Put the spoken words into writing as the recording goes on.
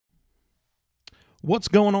What's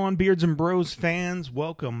going on, Beards and Bros fans?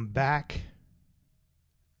 Welcome back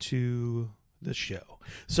to the show.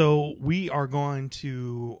 So we are going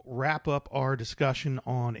to wrap up our discussion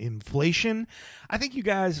on inflation. I think you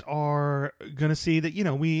guys are going to see that,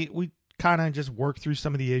 we kind of just work through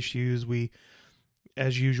some of the issues. We,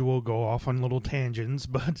 as usual, go off on little tangents,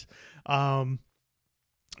 but,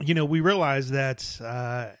 we realize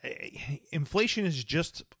that inflation is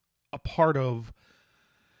just a part of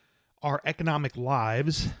our economic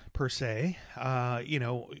lives per se.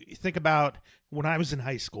 Think about when I was in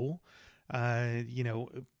high school,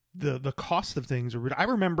 the cost of things. I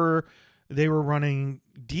remember they were running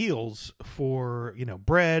deals for,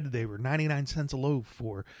 bread. They were 99 cents a loaf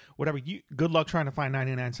or whatever. Good luck trying to find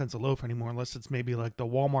 99 cents a loaf anymore, unless it's maybe like the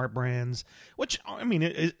Walmart brands, which,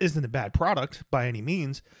 it isn't a bad product by any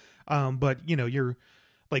means. But you're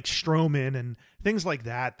like Stroman and things like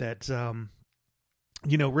that,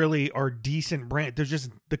 really are decent brand. There's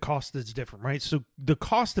just the cost that's different, right? So the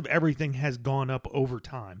cost of everything has gone up over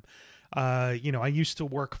time. I used to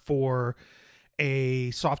work for a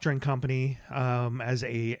soft drink company as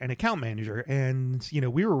an account manager, and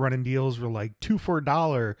we were running deals for like 2 for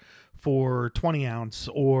 $1 for 20 ounce,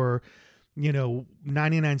 or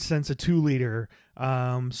 99 cents a 2 liter.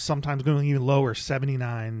 Sometimes going even lower,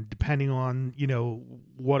 79, depending on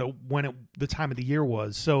the time of the year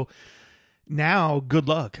was. So now, good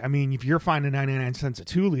luck. If you're finding 99 cents a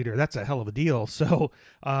 2 liter, that's a hell of a deal. So,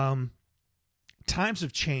 times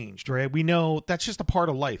have changed, right? We know that's just a part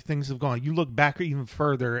of life. Things have gone. You look back even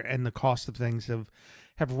further, and the cost of things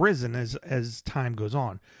have risen as time goes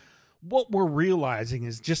on. What we're realizing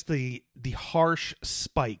is just the harsh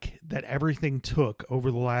spike that everything took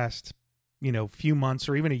over the last, few months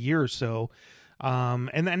or even a year or so.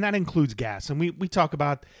 And that includes gas. And we talk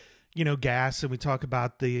about, gas, and we talk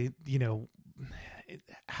about the,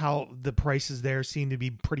 how the prices there seem to be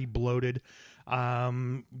pretty bloated.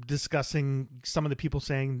 Discussing some of the people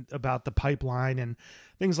saying about the pipeline and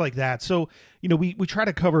things like that. So, we try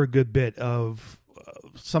to cover a good bit of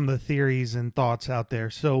some of the theories and thoughts out there.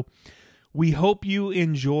 So we hope you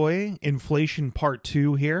enjoy Inflation Part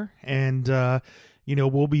 2 here. And,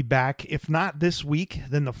 we'll be back, if not this week,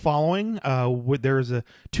 then the following. There's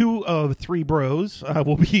 2 of 3 bros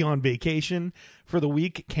will be on vacation for the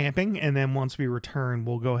week camping. And then once we return,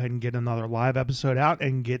 we'll go ahead and get another live episode out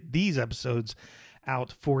and get these episodes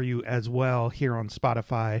out for you as well here on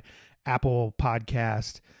Spotify, Apple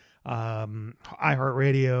Podcast,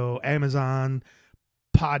 iHeartRadio, Amazon,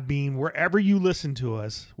 Podbean, wherever you listen to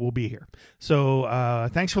us, we'll be here. So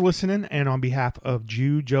thanks for listening. And on behalf of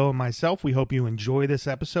Jew, Joe, and myself, we hope you enjoy this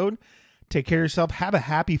episode. Take care of yourself. Have a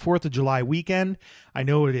happy 4th of July weekend. I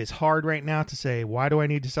know it is hard right now to say, why do I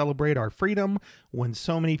need to celebrate our freedom when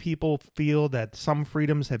so many people feel that some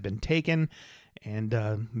freedoms have been taken?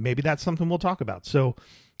 And maybe that's something we'll talk about. So,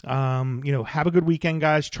 have a good weekend,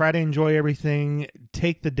 guys. Try to enjoy everything.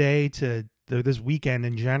 Take the day to this weekend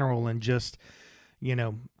in general and just,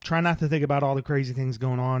 try not to think about all the crazy things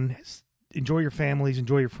going on. Enjoy your families,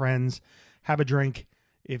 enjoy your friends, have a drink.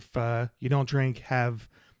 If you don't drink, have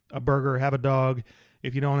a burger, have a dog.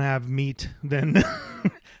 If you don't have meat, then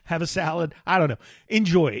have a salad. I don't know.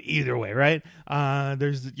 Enjoy it either way, right?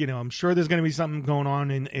 I'm sure there's going to be something going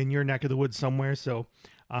on in your neck of the woods somewhere. So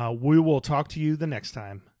we will talk to you the next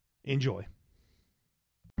time. Enjoy.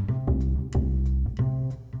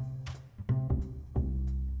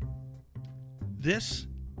 This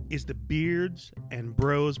is the Beards and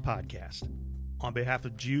Bros podcast. On behalf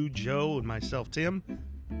of Jew, Joe, and myself, Tim,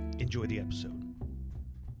 enjoy the episode.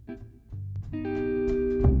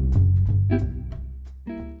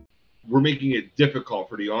 We're making it difficult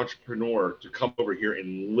for the entrepreneur to come over here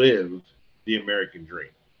and live the American dream.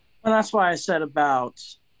 And that's why I said about,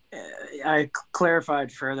 I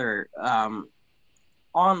clarified further,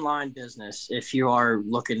 online business. If you are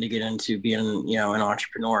looking to get into being, an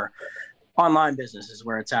entrepreneur, online business is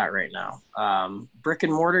where it's at right now. Brick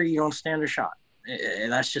and mortar, you don't stand a shot.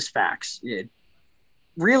 That's just facts.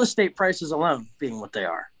 Real estate prices alone being what they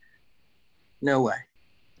are. No way.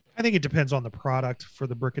 I think it depends on the product for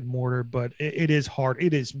the brick and mortar, but it is hard.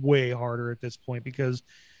 It is way harder at this point because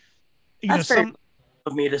that's fair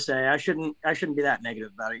of me to say. I shouldn't be that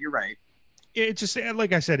negative about it. You're right. It just,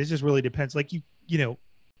 like I said, it just really depends. Like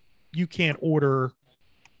you can't order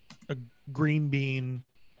a green bean,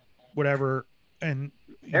 whatever, and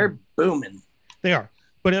they're booming. They are.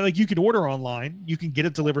 But like you can order online, you can get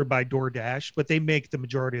it delivered by DoorDash, but they make the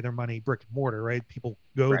majority of their money brick and mortar, right? People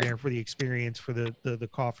go there for the experience, for the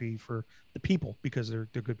coffee, for the people, because they're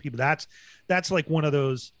good people. That's like one of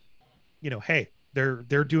those, hey,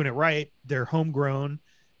 they're doing it right. They're homegrown.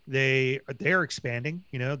 they're expanding.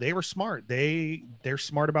 You know, they were smart. They're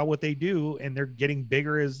smart about what they do, and they're getting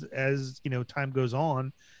bigger as you know time goes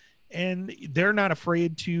on, and they're not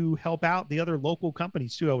afraid to help out the other local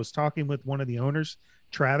companies too. I was talking with one of the owners,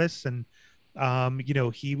 Travis, and you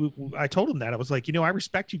know, I told him that I was like, you know, I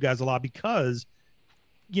respect you guys a lot because,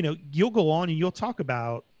 you know, you'll go on and you'll talk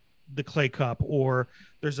about the Clay Cup, or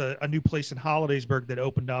there's a new place in Hollidaysburg that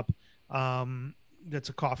opened up. That's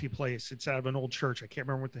a coffee place. It's out of an old church. I can't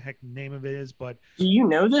remember what the heck the name of it is, but do you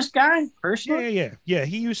know this guy personally? Yeah.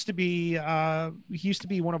 He used to be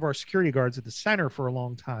one of our security guards at the center for a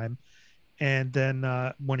long time. And then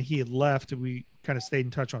when he had left, we kind of stayed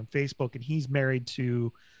in touch on Facebook, and he's married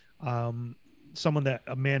to someone that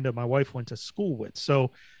Amanda, my wife, went to school with.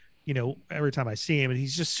 So, you know, every time I see him, and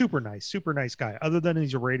he's just super nice guy. Other than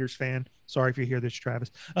he's a Raiders fan. Sorry if you hear this,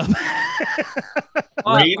 Travis.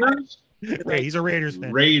 Raiders? Yeah, he's a Raiders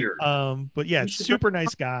fan. Raiders. But yeah, super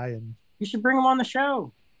nice guy, and you should bring him on the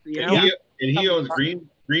show. You know? And he owns Green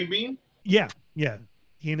Bean. Yeah.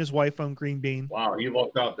 He and his wife own Green Bean. Wow, he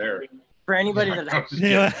lucked out there. For anybody that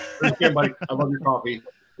buddy, I love your coffee.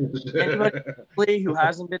 Anybody who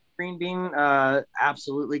hasn't been to Green Bean,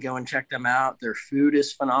 absolutely go and check them out. Their food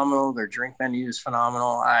is phenomenal. Their drink menu is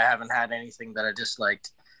phenomenal. I haven't had anything that I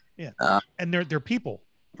disliked. Yeah, and their people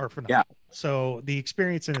are phenomenal. Yeah. So the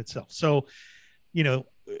experience in itself. So, you know,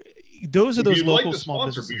 those are those local small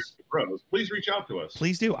businesses. Bros, please reach out to us.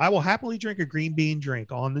 Please do. I will happily drink a Green Bean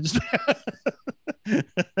drink on the.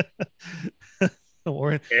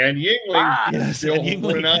 And Yuengling still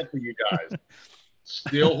holding out for you guys.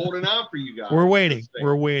 Still holding out for you guys. We're waiting.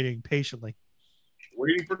 We're waiting patiently.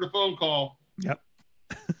 Waiting for the phone call. Yep.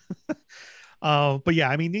 But yeah,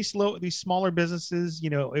 I mean, these smaller businesses, you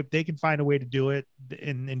know, if they can find a way to do it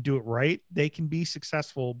and do it right, they can be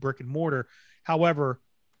successful brick and mortar. However,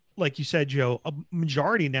 like you said, Joe, a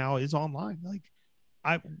majority now is online.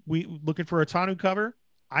 Like we looking for a tonneau cover.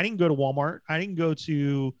 I didn't go to Walmart. I didn't go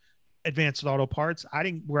to Advanced Auto Parts. I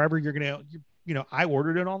didn't, wherever you're going to, you know, I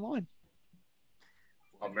ordered it online.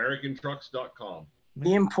 AmericanTrucks.com.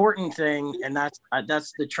 The important thing, and that's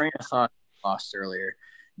the train of thought I lost earlier.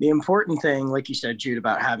 The important thing, like you said, Jude,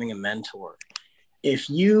 about having a mentor. If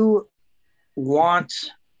you want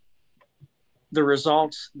the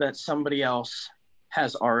results that somebody else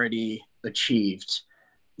has already achieved,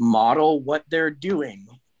 model what they're doing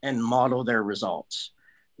and model their results.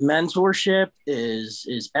 Mentorship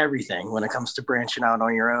is everything when it comes to branching out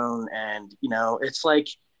on your own. And, you know, it's like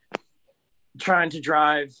trying to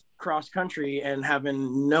drive cross country and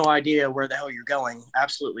having no idea where the hell you're going.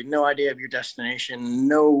 Absolutely no idea of your destination,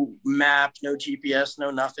 no map, no GPS, no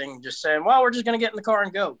nothing. Just saying, well, we're just going to get in the car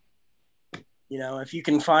and go. You know, if you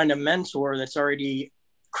can find a mentor that's already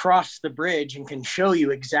crossed the bridge and can show you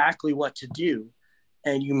exactly what to do,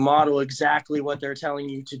 and you model exactly what they're telling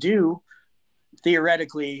you to do,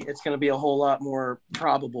 theoretically, it's going to be a whole lot more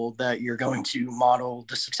probable that you're going to model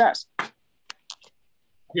the success.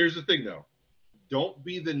 Here's the thing, though. Don't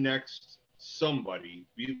be the next somebody.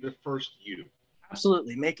 Be the first you.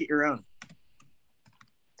 Absolutely. Make it your own.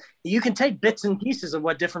 You can take bits and pieces of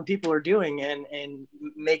what different people are doing and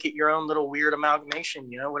make it your own little weird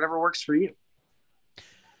amalgamation, you know, whatever works for you.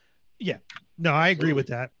 Yeah. No, I agree with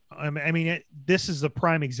that. I mean, this is a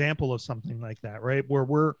prime example of something like that, right? Where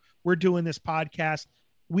we're doing this podcast.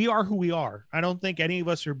 We are who we are. I don't think any of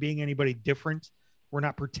us are being anybody different. We're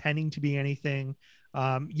not pretending to be anything.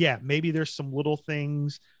 Yeah, maybe there's some little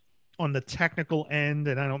things on the technical end,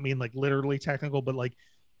 and I don't mean like literally technical, but like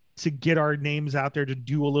to get our names out there to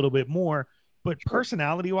do a little bit more. But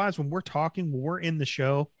personality wise, when we're talking, when we're in the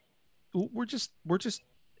show, we're just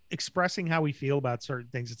expressing how we feel about certain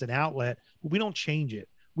things. It's an outlet, but we don't change it.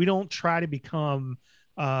 We don't try to become,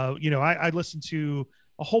 you know, I listen to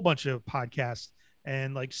a whole bunch of podcasts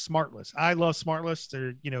and like Smartless. I love Smartless.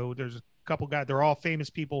 They're, you know, there's a couple guys, they're all famous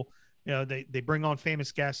people. You know, they bring on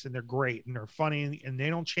famous guests and they're great and they're funny and they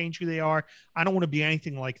don't change who they are. I don't want to be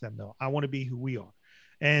anything like them though. I want to be who we are.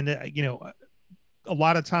 And, you know, a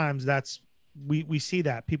lot of times that's, we see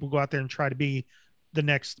that people go out there and try to be the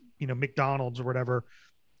next, you know, McDonald's or whatever.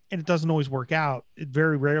 And it doesn't always work out. It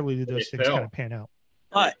very rarely do those things kind of pan out.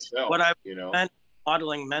 But what I meant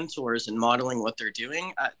modeling mentors and modeling what they're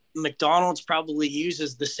doing, McDonald's probably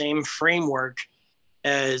uses the same framework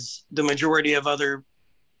as the majority of other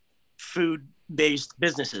food-based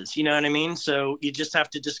businesses. You know what I mean? So you just have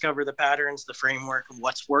to discover the patterns, the framework, and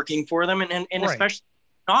what's working for them, and right. Especially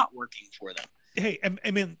not working for them. Hey,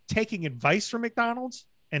 I mean, taking advice from McDonald's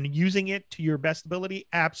and using it to your best ability,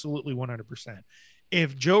 absolutely 100%.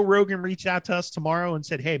 If Joe Rogan reached out to us tomorrow and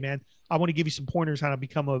said, hey, man, I want to give you some pointers how to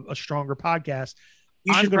become a stronger podcast,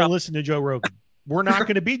 I'm going to listen to Joe Rogan. We're not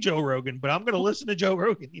going to be Joe Rogan, but I'm going to listen to Joe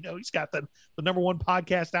Rogan. You know, he's got the number one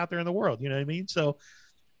podcast out there in the world. You know what I mean? So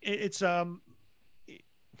it's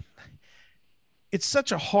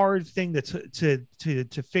such a hard thing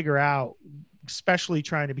to figure out, especially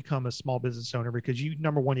trying to become a small business owner, because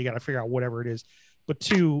number one, you got to figure out whatever it is, but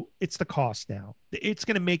two, it's the cost now. It's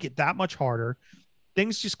going to make it that much harder.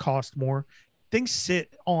 Things just cost more. Things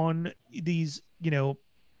sit on these,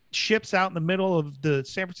 ships out in the middle of the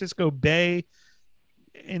San Francisco Bay,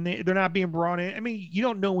 and they're not being brought in. I mean, you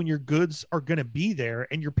don't know when your goods are going to be there,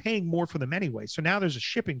 and you're paying more for them anyway. So now there's a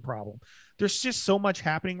shipping problem. There's just so much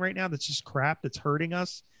happening right now that's just crap, that's hurting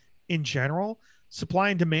us in general. Supply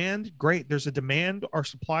and demand, great. There's a demand. Our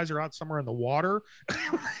supplies are out somewhere in the water.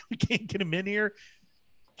 We can't get them in here.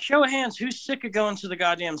 Show of hands, who's sick of going to the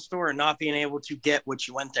goddamn store and not being able to get what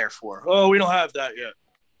you went there for? Oh, we don't have that yet.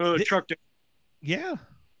 Oh, the truck. Yeah.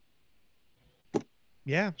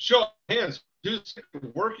 Yeah. Show of hands, who's sick of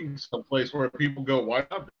working someplace where people go, why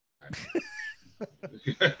not?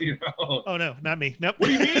 Oh no, not me. Nope. What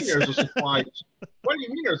do you mean there's a supply? What do you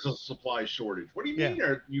mean there's a supply shortage? What do you mean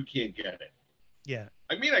you can't get it? Yeah.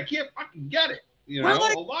 I mean, I can't fucking get it. A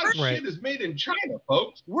lot of shit is made in China,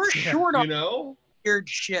 folks. We're short on know. Weird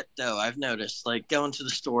shit though. I've noticed, like going to the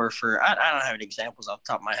store for I don't have any examples off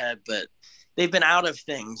the top of my head, but they've been out of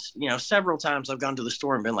things. Several times I've gone to the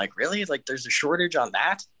store and been like, really? Like there's a shortage on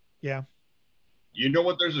that? Yeah. You know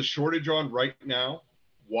what there's a shortage on right now?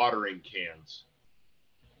 Watering cans.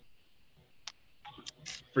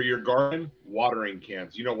 For your garden, watering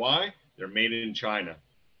cans. You know why? They're made in China.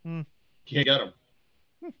 Can't get them.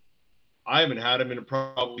 I haven't had them in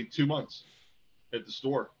probably 2 months at the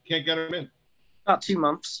store. Can't get them in. About 2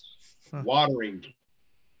 months. Watering.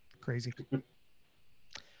 Crazy.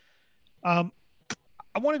 I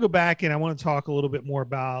want to go back and I want to talk a little bit more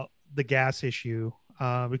about the gas issue,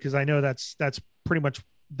 because I know that's pretty much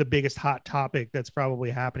the biggest hot topic that's probably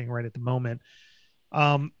happening right at the moment.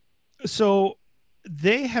 So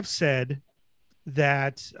they have said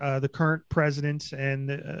that the current president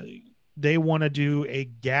and they want to do a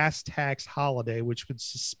gas tax holiday, which would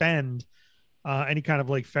suspend any kind of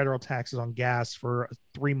like federal taxes on gas for a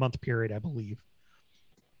 3-month period, I believe.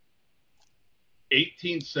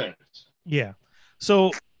 18 cents. Yeah.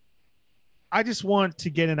 So I just want to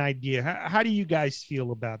get an idea. How do you guys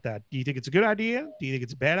feel about that? Do you think it's a good idea? Do you think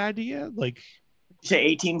it's a bad idea? Like, you say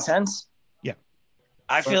 18 cents? Yeah.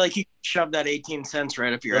 I feel like you can shove that 18 cents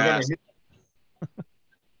right up your ass.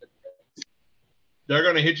 They're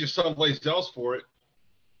going to hit you someplace else for it.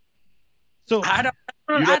 So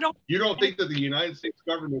you don't think that the United States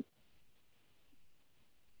government,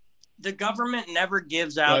 the government never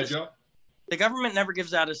gives out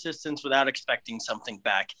assistance without expecting something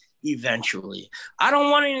back eventually. I don't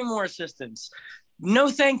want any more assistance. No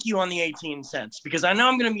thank you on the 18 cents, because I know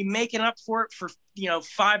I'm going to be making up for it for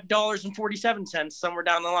 $5.47 somewhere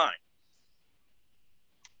down the line.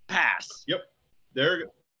 Pass. Yep. They're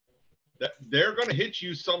going to hit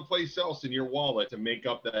you someplace else in your wallet to make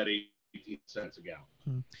up that 18 cents a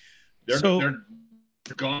gallon. They're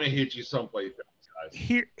going to hit you someplace else,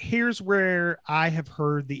 guys. Here's where I have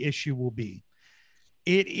heard the issue will be.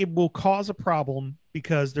 It will cause a problem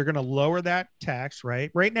because they're going to lower that tax,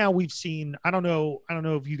 right? Right now we've seen, I don't know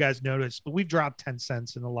if you guys noticed, but we've dropped 10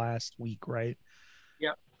 cents in the last week, right?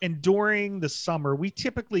 Yep. And during the summer, we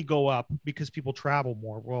typically go up because people travel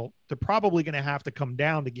more. Well, they're probably going to have to come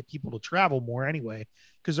down to get people to travel more anyway,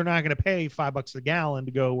 because they're not going to pay $5 a gallon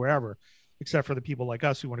to go wherever, except for the people like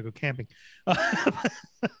us who want to go camping.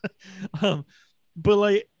 But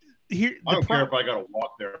like, here, I don't care if I got to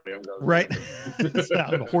walk there, man. Right?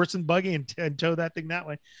 A horse and buggy and tow that thing that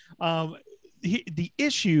way. The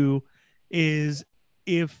issue is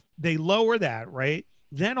if they lower that, right?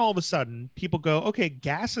 Then all of a sudden people go, okay,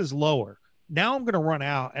 gas is lower. Now I'm going to run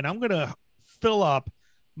out and I'm going to fill up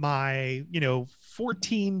my,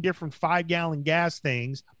 14 different 5-gallon gas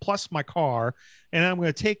things plus my car. And I'm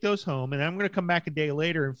going to take those home and I'm going to come back a day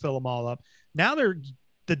later and fill them all up. Now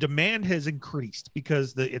the demand has increased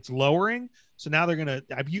because it's lowering. So now they're going to,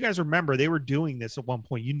 if you guys remember, they were doing this at one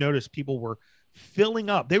point. You noticed people were filling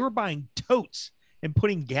up. They were buying totes and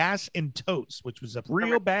putting gas in totes, which was a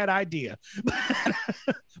real bad idea. But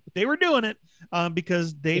they were doing it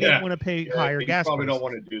because they didn't want to pay higher gas. Probably prices.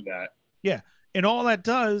 Don't want to do that. Yeah. And all that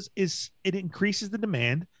does is it increases the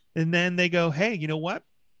demand. And then they go, hey, you know what?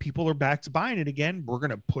 People are back to buying it again. We're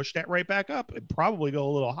going to push that right back up and probably go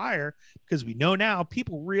a little higher because we know now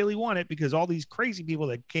people really want it, because all these crazy people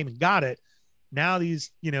that came and got it. Now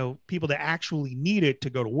these, people that actually need it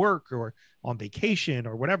to go to work or on vacation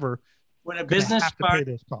or whatever, when a business have to pay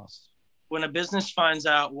those costs. when a business finds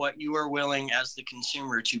out what you are willing as the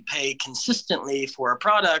consumer to pay consistently for a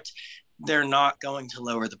product, they're not going to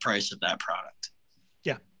lower the price of that product.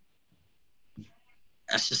 Yeah.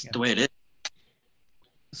 That's just the way it is.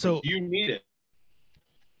 So you need it.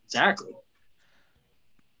 Exactly.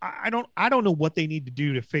 I don't know what they need to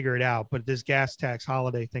do to figure it out, but this gas tax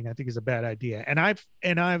holiday thing I think is a bad idea. And I've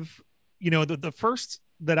the first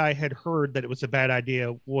that I had heard that it was a bad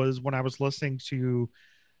idea was when I was listening to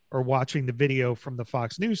or watching the video from the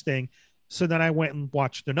Fox News thing. So then I went and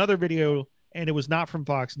watched another video, and it was not from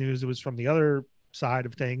Fox News. It was from the other side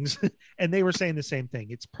of things. And they were saying the same thing.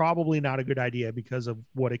 It's probably not a good idea because of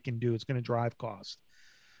what it can do. It's going to drive cost.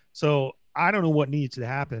 So I don't know what needs to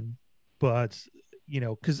happen, but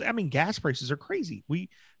because I mean, gas prices are crazy.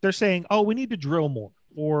 They're saying, oh, we need to drill more,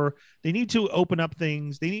 or they need to open up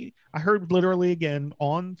things. I heard literally again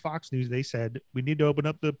on Fox News, they said we need to open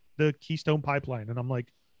up the Keystone Pipeline. And I'm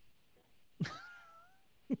like,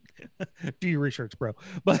 do your research, bro.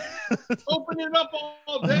 But open it up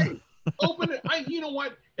all day. Open it. You know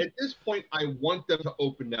what? At this point, I want them to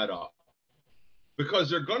open that up because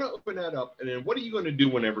they're going to open that up. And then what are you going to do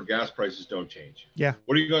whenever gas prices don't change? Yeah.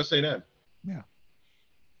 What are you going to say then? Yeah.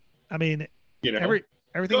 I mean,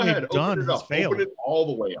 everything they've done has failed. Open it all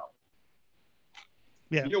the way up.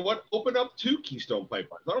 Yeah. You know what? Open up 2 Keystone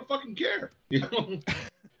pipelines. I don't fucking care. Open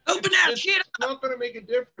that shit up. It's not going to make a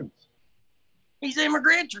difference. These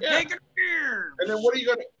immigrants are taking here. And then what are you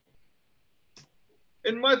going to...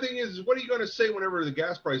 And my thing is, what are you going to say whenever the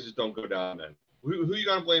gas prices don't go down then? Who are you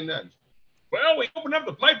going to blame then? Well, we opened up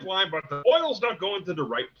the pipeline, but the oil's not going to the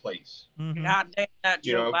right place. Mm-hmm. God damn that,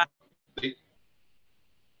 Joe.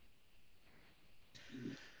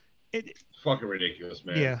 It's fucking ridiculous,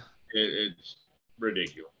 man. Yeah. It's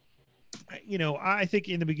ridiculous. I think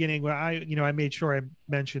in the beginning when I made sure I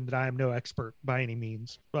mentioned that I am no expert by any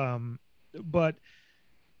means. But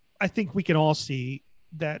I think we can all see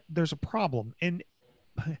that there's a problem. And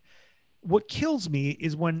what kills me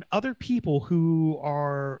is when other people who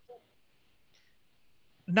are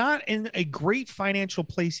not in a great financial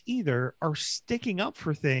place either are sticking up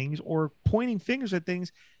for things or pointing fingers at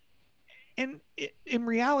things. And in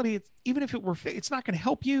reality, even if it were, it's not going to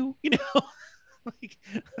help you, like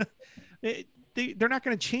they're not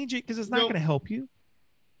going to change it because it's not going to help you.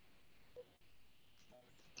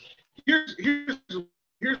 Here's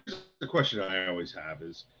the question I always have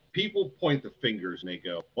is people point the fingers and they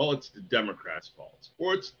go, well, it's the Democrats' fault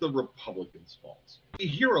or it's the Republicans' fault. We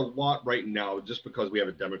hear a lot right now just because we have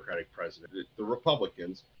a Democratic president. The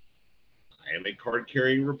Republicans, I am a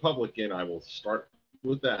card-carrying Republican. I will start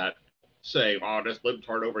with that. Say, oh, this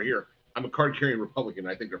libtard over here. I'm a card-carrying Republican.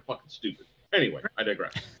 I think they're fucking stupid. Anyway, I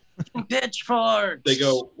digress. Pitchforks. They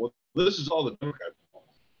go, well, this is all the Democrats' fault.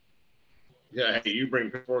 Yeah, hey, you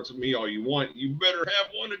bring pitchforks at me all you want. You better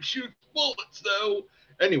have one that shoots bullets, though.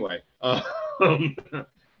 Anyway,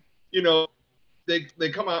 they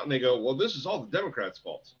come out and they go, well, this is all the Democrats'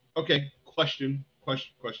 fault. Okay, question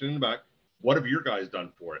in the back. What have your guys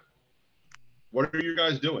done for it? What are you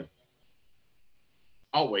guys doing?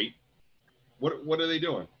 I'll wait. What are they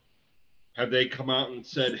doing? Have they come out and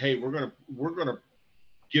said, hey, we're gonna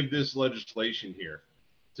give this legislation here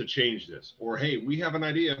to change this? Or hey, we have an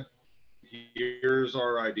idea. Here's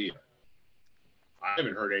our idea. I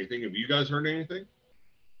haven't heard anything. Have you guys heard anything?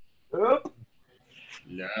 No.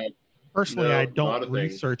 Personally, I don't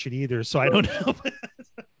research it either, so I don't know.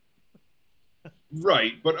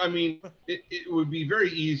 Right, but I mean, it would be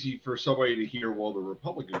very easy for somebody to hear, well, the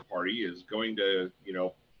Republican Party is going to,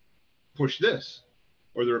 push this,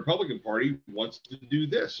 or the Republican Party wants to do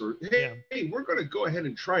this, or hey, we're going to go ahead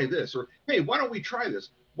and try this, or hey, why don't we try this?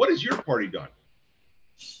 What has your party done?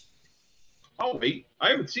 Oh, wait, I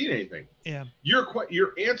haven't seen anything. Yeah.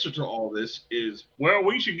 Your answer to all this is, well,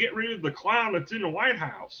 we should get rid of the clown that's in the White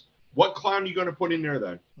House. What clown are you going to put in there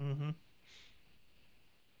then? Mm-hmm.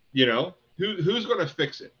 Who's going to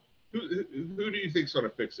fix it? Who do you think's going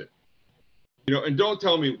to fix it? And don't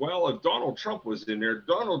tell me, well, if Donald Trump was in there,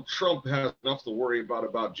 Donald Trump has enough to worry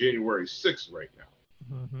about January 6th right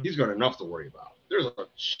now. Mm-hmm. He's got enough to worry about. There's a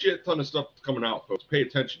shit ton of stuff coming out, folks. Pay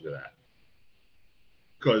attention to that.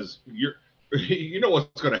 Because you know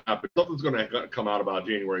what's going to happen. Something's going to come out about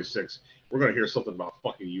January 6th. We're going to hear something about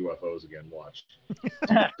fucking UFOs again. Watch.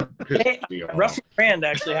 Russell Brand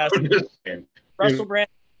actually has Russell Brand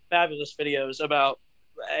fabulous videos about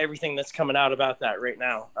everything that's coming out about that right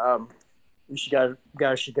now. You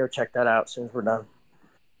guys should go check that out as soon as we're done.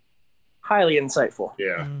 Highly insightful.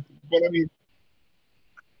 Yeah. Mm-hmm.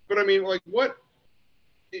 But I mean, like, what?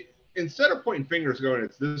 Instead of pointing fingers going,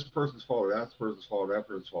 it's this person's fault or that person's fault or that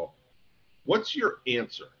person's fault, what's your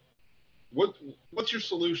answer? What's your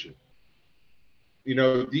solution? You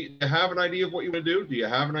know, do you have an idea of what you want to do? Do you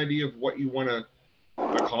have an idea of what you want to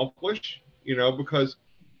accomplish? You know, because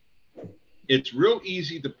it's real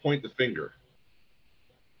easy to point the finger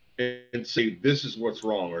and say this is what's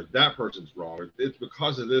wrong, or that person's wrong, or it's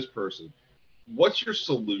because of this person. What's your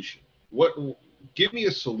solution? Give me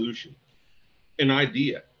a solution, an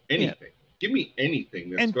idea, anything. Yeah. Give me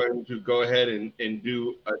anything that's going to go ahead and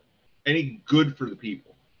do any good for the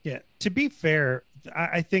people. Yeah. To be fair,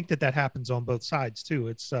 I think that happens on both sides too.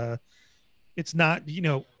 It's not, you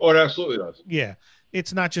know. Oh, it absolutely does. Yeah.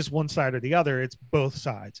 It's not just one side or the other. It's both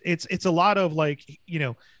sides. It's a lot of like, you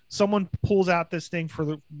know, someone pulls out this thing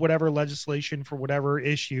for whatever legislation for whatever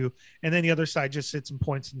issue, and then the other side just sits and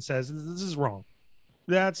points and says, "This is wrong.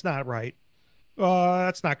 That's not right.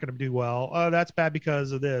 That's not going to do well. That's bad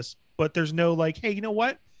because of this." But there's no like, hey, you know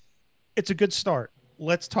what? It's a good start.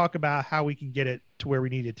 Let's talk about how we can get it to where we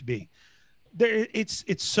need it to be.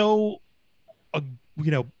 It's so,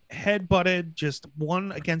 you know, head butted, just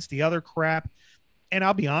one against the other crap. And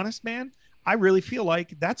I'll be honest, man, I really feel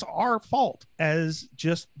like that's our fault as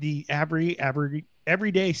just the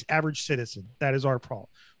everyday average citizen. That is our fault.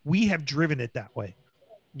 We have driven it that way.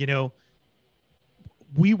 You know,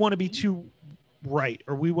 we want to be too right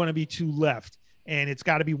or we want to be too left, and it's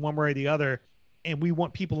got to be one way or the other. And we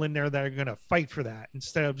want people in there that are going to fight for that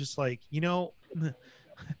instead of just like, you know,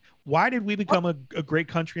 why did we become a great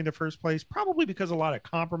country in the first place? Probably because a lot of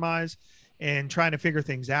compromise and trying to figure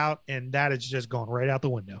things out, and that has just gone right out the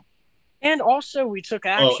window. And also, we took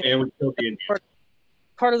action. Oh, and we took the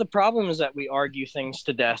part of the problem is that we argue things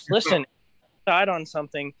to death. Listen, decide on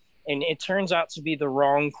something, and it turns out to be the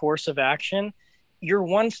wrong course of action. You're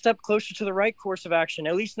one step closer to the right course of action.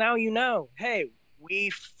 At least now you know, hey, we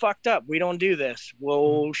fucked up. We don't do this.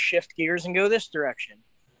 We'll shift gears and go this direction.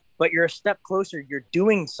 But you're a step closer. You're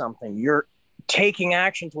doing something. You're taking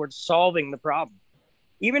action towards solving the problem.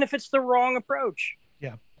 Even if it's the wrong approach.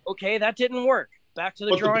 Yeah. Okay, that didn't work. Back to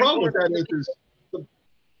the drawing board.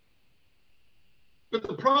 But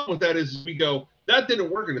the problem with that is we go, that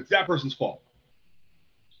didn't work and it's that person's fault.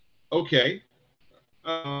 Okay.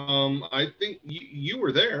 I think you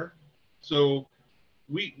were there. So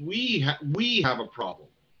we have a problem.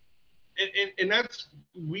 And that's,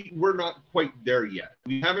 we're not quite there yet.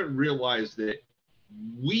 We haven't realized that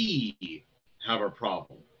we have a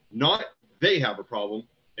problem, not they have a problem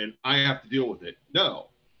and I have to deal with it. No,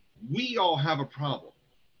 we all have a problem.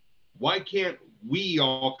 Why can't we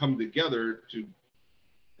all come together to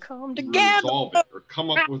resolve it or come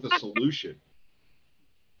up with a solution?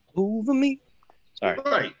 Over me.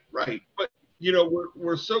 Sorry. Right. But you know,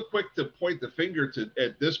 we're so quick to point the finger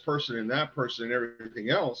at this person and that person and everything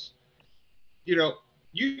else. You know,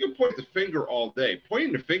 you can point the finger all day.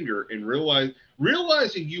 Pointing the finger and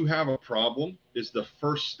realizing you have a problem is the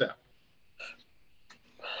first step.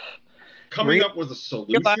 Coming up with a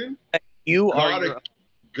solution, you are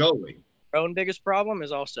going. Your own biggest problem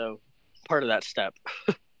is also part of that step.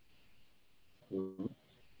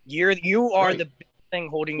 You are the big thing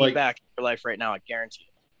holding you back in your life right now. I guarantee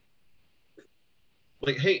you.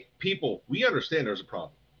 Like, hey, people, we understand there's a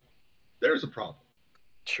problem. There's a problem.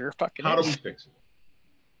 Sure fucking How do we fix it?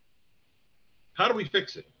 How do we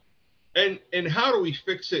fix it? And how do we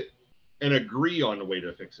fix it and agree on the way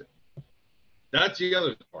to fix it? That's the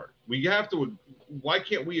other part. We have to, why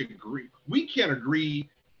can't we agree? We can't agree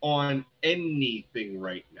on anything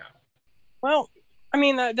right now. Well, I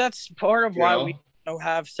mean, that's part of why we don't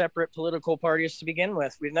have separate political parties to begin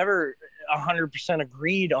with. We've never 100%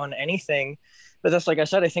 agreed on anything. But that's, like I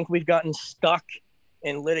said, I think we've gotten stuck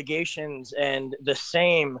in litigations and the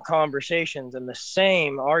same conversations and the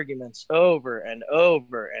same arguments over and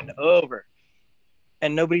over and over.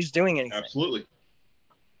 And nobody's doing anything. Absolutely.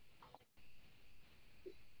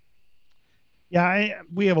 Yeah,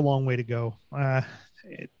 we have a long way to go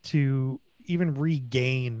to even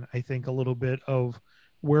regain, I think, a little bit of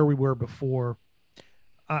where we were before.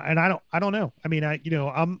 And I don't know. I mean,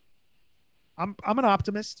 I'm an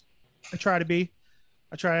optimist. I try to be.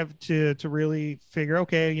 I try to really figure,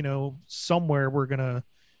 okay, you know, somewhere we're gonna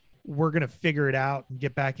figure it out and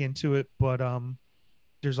get back into it. But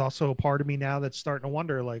there's also a part of me now that's starting to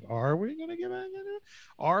wonder, like, are we gonna get back into it?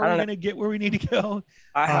 Are we gonna get where we need to go?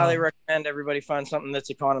 I highly recommend everybody find something that's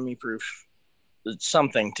economy proof. It's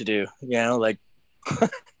something to do, you know, like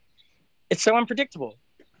it's so unpredictable.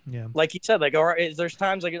 Yeah. Like you said, like, there's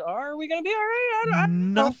times like, are we going to be all right? I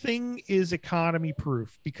don't Nothing is economy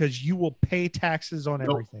proof because you will pay taxes on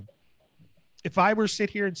everything. If I were to sit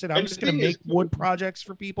here and said, I'm just going to make wood projects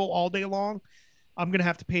for people all day long, I'm going to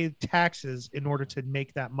have to pay taxes in order to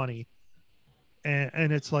make that money.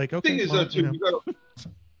 And it's like, The thing okay, is well, that too,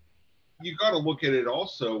 you got to look at it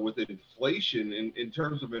also with inflation, in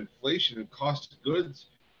terms of inflation and cost of goods.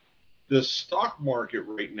 The stock market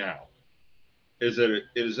right now is at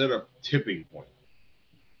a tipping point.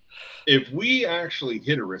 If we actually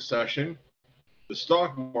hit a recession, the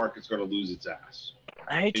stock market's going to lose its ass.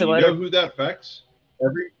 I hate And to you know who that affects?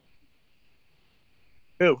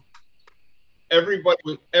 Who? Everybody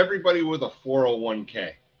with a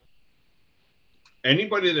 401k.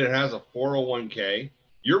 Anybody that has a 401k,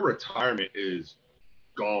 your retirement is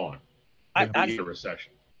gone if we hit a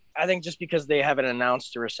recession. I think just because they haven't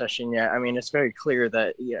announced a recession yet, I mean, it's very clear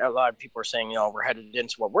that a lot of people are saying, we're headed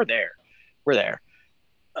into what we're there. We're there.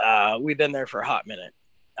 We've been there for a hot minute.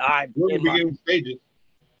 We're in the beginning stages.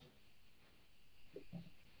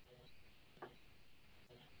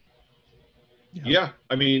 Yeah,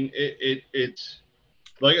 I mean, it's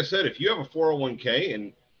like I said, if you have a 401k,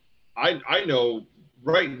 and I know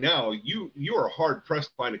right now you are hard pressed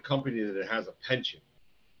to find a company that has a pension.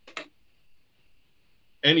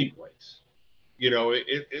 Any place,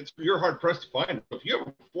 you're hard pressed to find it. If you have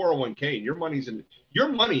a 401k and your money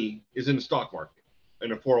is in the stock market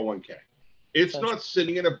in a 401k, it's not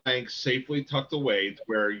sitting in a bank safely tucked away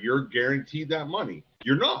where you're guaranteed that money.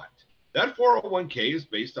 You're not. That 401k is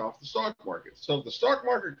based off the stock market. So if the stock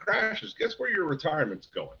market crashes, guess where your retirement's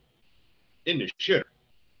going? In the shitter.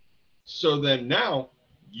 So then now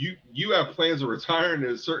you have plans of retiring at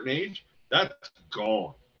a certain age, that's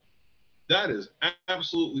gone. That is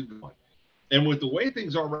absolutely gone. And with the way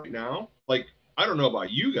things are right now, like, I don't know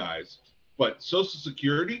about you guys, but Social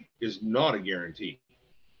Security is not a guarantee.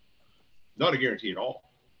 Not a guarantee at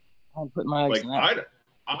all. I'll put my eggs in that.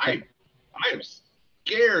 I am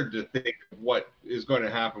scared to think of what is going to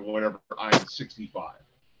happen whenever I'm 65.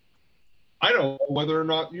 I don't know whether or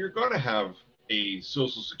not you're going to have a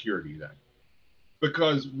Social Security then,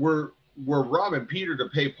 because we're robbing Peter to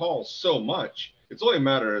pay Paul so much. It's only a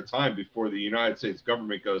matter of time before the United States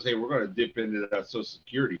government goes, hey, we're going to dip into that Social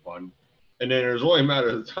Security fund. And then there's only a matter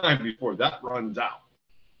of time before that runs out.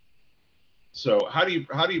 So how do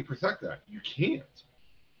you protect that? You can't.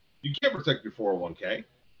 You can't protect your 401k.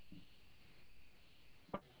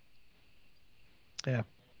 Yeah.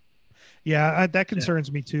 Yeah, that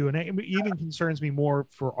concerns me too. And it even concerns me more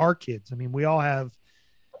for our kids. I mean, we all have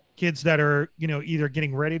kids that are, either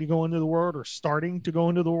getting ready to go into the world or starting to go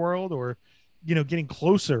into the world, or, getting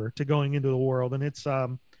closer to going into the world. And it's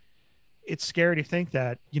scary to think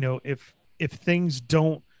that, if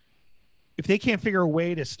they can't figure a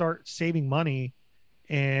way to start saving money,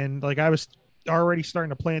 and like I was already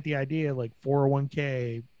starting to plant the idea, like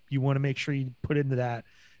 401k, you want to make sure you put into that,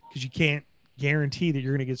 because you can't guarantee that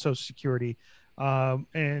you're going to get Social Security,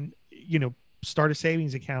 and start a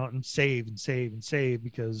savings account and save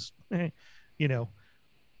because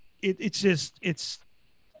it's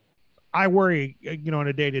I worry on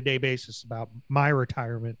a day-to-day basis about my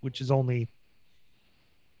retirement, which is only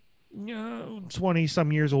 20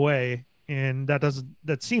 some years away, and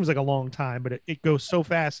that seems like a long time, but it goes so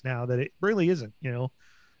fast now that it really isn't.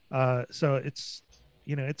 So it's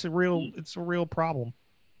it's a real problem.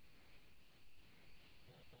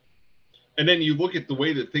 And then you look at the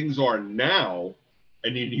way that things are now,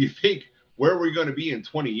 and you think, where are we going to be in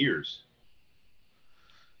 20 years?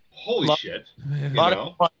 Holy shit.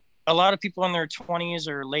 A lot of people in their 20s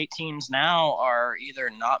or late teens now are either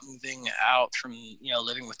not moving out from,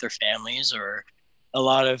 living with their families, or a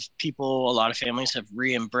lot of families have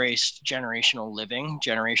re-embraced generational living.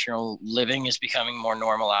 Generational living is becoming more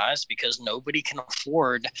normalized because nobody can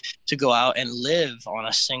afford to go out and live on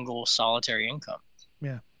a single solitary income.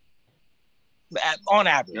 Yeah. On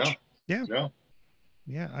average. Yeah.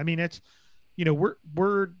 I mean, it's,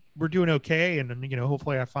 we're doing okay. And,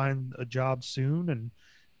 hopefully I find a job soon, and,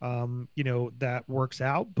 that works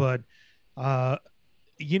out. But,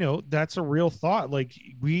 that's a real thought. Like,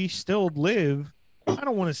 we still live, I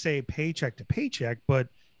don't want to say paycheck to paycheck, but,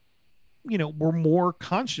 we're more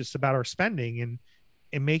conscious about our spending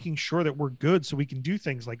and making sure that we're good, so we can do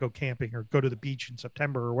things like go camping or go to the beach in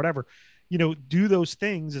September or whatever, do those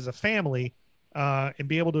things as a family, and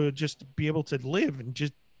be able to live and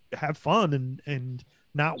just have fun and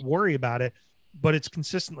not worry about it. But it's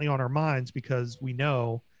consistently on our minds, because we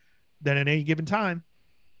know that at any given time,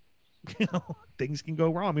 things can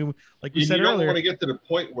go wrong. I mean, like we said earlier, you don't want to get to the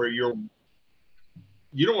point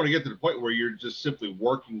where you're just simply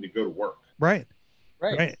working to go to work. Right.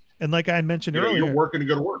 And like I had mentioned earlier, you're working to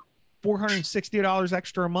go to work. $460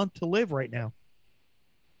 extra a month to live right now.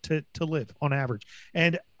 To live on average.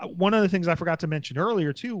 And one of the things I forgot to mention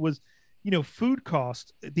earlier too was, food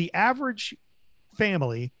cost. The average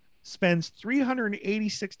family spends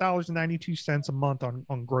 $386.92 a month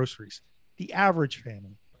on groceries. The average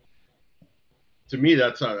family. To me,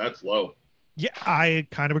 that's low. Yeah, I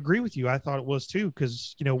kind of agree with you. I thought it was too,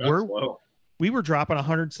 because That's low. we were dropping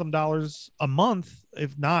 $100 a month,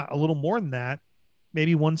 if not a little more than that,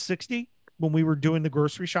 maybe 160 when we were doing the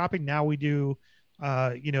grocery shopping. Now we do,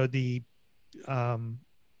 the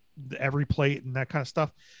every plate and that kind of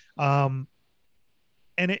stuff, and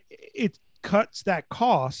it cuts that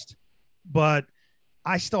cost, but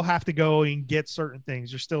I still have to go and get certain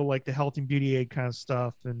things. There's still like the health and beauty aid kind of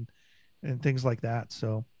stuff and things like that.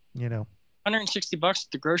 So $160 at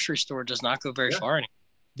the grocery store does not go very far anymore.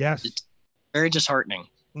 Yes. It's very disheartening.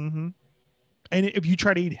 Mm-hmm. And if you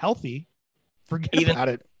try to eat healthy, forget about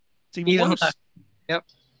it. It's even worse. Yep.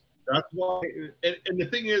 That's why. And the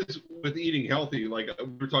thing is, with eating healthy, like we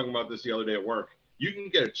were talking about this the other day at work, you can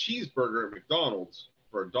get a cheeseburger at McDonald's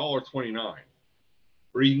for $1.29,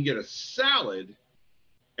 or you can get a salad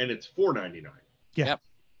and it's $4.99. Yeah.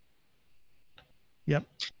 Yep.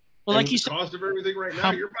 Well, like you said, the cost of everything right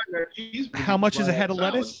now, you're buying that cheeseburger. How much is a head of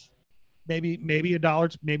lettuce? Maybe $1,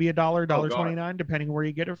 $1.29, depending on where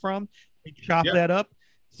you get it from. You chop that up,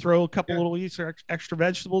 throw a couple little extra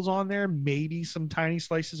vegetables on there, maybe some tiny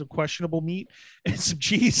slices of questionable meat, and some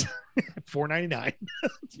cheese. $4.99.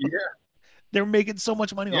 Yeah, they're making so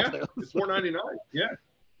much money off of it. It's $4.99. Yeah,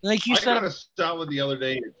 like you said, I got a salad the other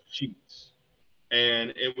day at Sheetz,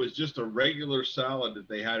 and it was just a regular salad that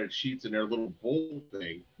they had at Sheetz in their little bowl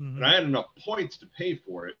thing, and I had enough points to pay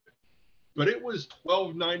for it. But it was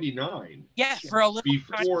 $12.99. Yeah, for a little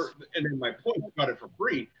before, and then my points got it for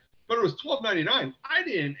free. But it was $12.99. I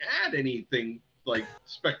didn't add anything like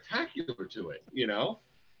spectacular to it,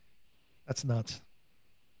 That's nuts.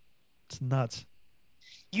 It's nuts.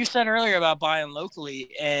 You said earlier about buying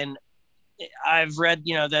locally, and I've read,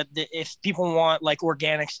 that if people want like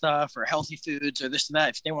organic stuff or healthy foods or this and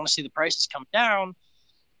that, if they want to see the prices come down,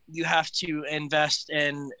 you have to invest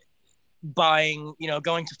in buying,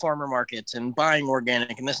 going to farmer markets and buying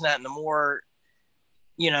organic and this and that. And the more,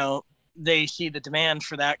 they see the demand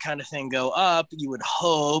for that kind of thing go up, you would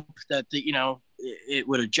hope that it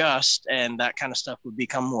would adjust and that kind of stuff would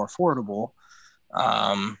become more affordable.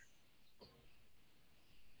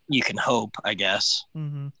 You can hope, I guess.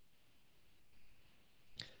 Mm-hmm.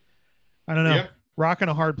 I don't know. Yeah. Rocking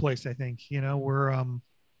a hard place, I think. We're I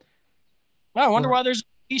wonder why there's an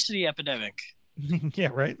obesity epidemic. Yeah,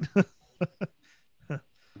 right.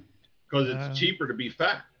 Because it's cheaper to be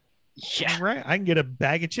fat. Yeah, right. I can get a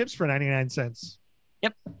bag of chips for 99 cents.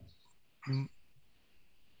 Yep.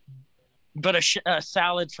 But a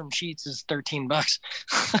salad from Sheetz is $13.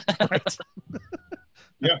 Right.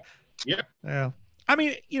 Yeah. I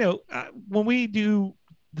mean, when we do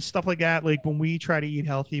the stuff like that, like when we try to eat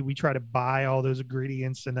healthy, we try to buy all those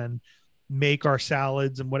ingredients and then make our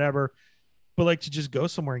salads and whatever. But like to just go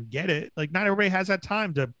somewhere and get it, like not everybody has that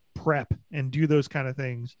time to prep and do those kind of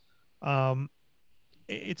things.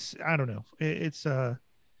 It's, I don't know. It's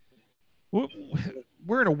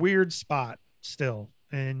we're in a weird spot still,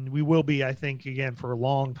 and we will be, I think, again for a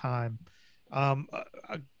long time.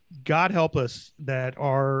 God help us that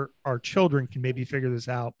our children can maybe figure this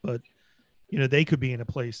out, but they could be in a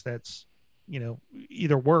place that's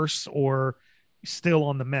either worse or still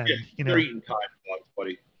on the mend. They're eating Tide Pods,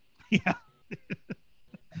 buddy. Yeah.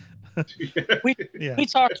 We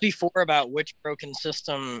talked before about which broken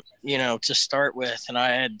system to start with, and I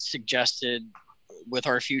had suggested with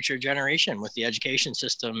our future generation with the education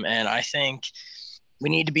system, and I think we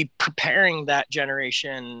need to be preparing that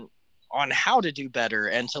generation on how to do better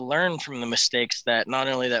and to learn from the mistakes that not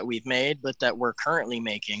only that we've made but that we're currently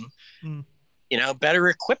making. Better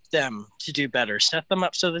equip them to do better, set them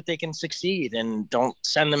up so that they can succeed, and don't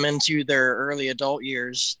send them into their early adult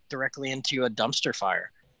years directly into a dumpster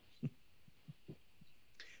fire.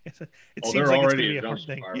 It seems like it's going to be a hard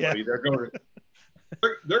thing. Yeah.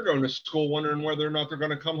 They're going to school wondering whether or not they're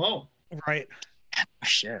going to come home. Right.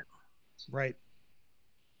 Shit. Right.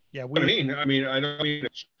 Yeah. I mean, I don't mean to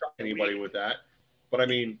shock anybody with that, but I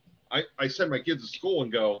mean, I send my kids to school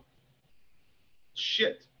and go,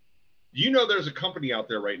 shit. There's a company out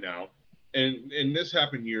there right now, and this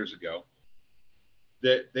happened years ago,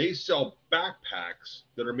 that they sell backpacks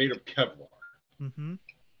that are made of Kevlar. Mm-hmm.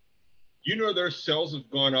 Their sales have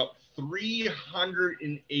gone up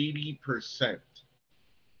 380%.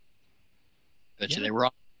 Bet you they were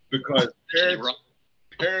because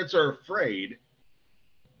parents are afraid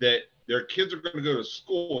that their kids are going to go to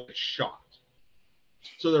school and get shot.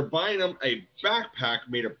 So they're buying them a backpack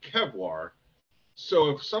made of Kevlar. So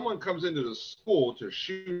if someone comes into the school to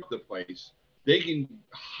shoot the place, they can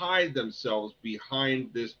hide themselves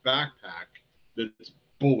behind this backpack that's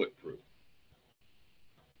bulletproof.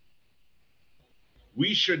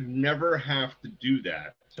 We should never have to do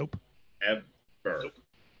that. Nope. Ever.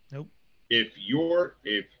 Nope. If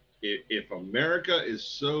America is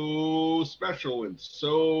so special and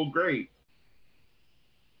so great,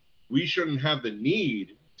 we shouldn't have the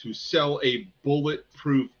need to sell a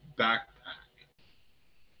bulletproof backpack.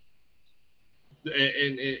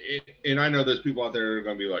 And I know there's people out there that are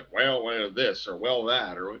going to be like, well, this or well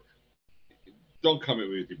that, or don't come at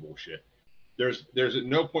me with your bullshit. There's at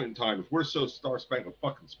no point in time, if we're so star-spangled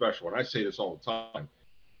fucking special, and I say this all the time,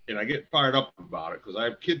 and I get fired up about it because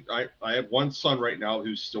I have one son right now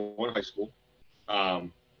who's still in high school.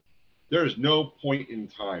 There is no point in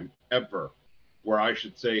time ever where I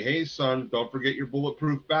should say, hey, son, don't forget your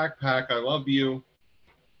bulletproof backpack. I love you.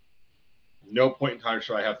 No point in time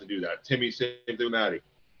should I have to do that. Timmy, same thing with Maddie.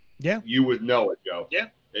 Yeah. You would know it, Joe. Yeah.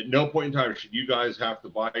 At no point in time should you guys have to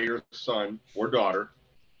buy your son or daughter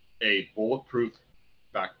a bulletproof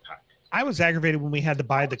backpack. I was aggravated when we had to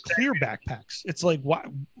buy the clear backpacks. It's like, why,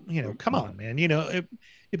 come on, man.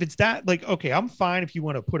 If it's that, like, okay, I'm fine if you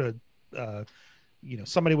want to put a,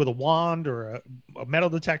 somebody with a wand or a metal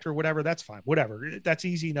detector or whatever, that's fine. Whatever. That's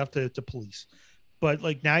easy enough to police. But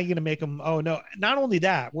like now you're going to make them, oh no, not only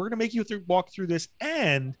that, we're going to make you walk through this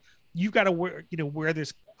and you've got to wear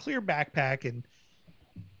this clear backpack and,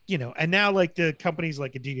 and now like the companies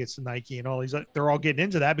like Adidas and Nike and all these, they're all getting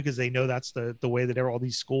into that because they know that's the way that all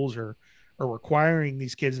these schools are requiring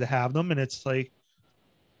these kids to have them. And it's like,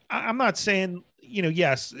 I'm not saying,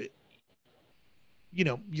 yes,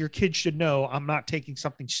 your kids should know I'm not taking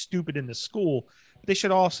something stupid into school, but they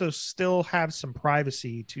should also still have some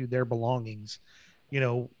privacy to their belongings,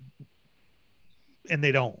 and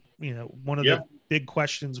they don't. One of the big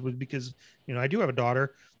questions was because, I do have a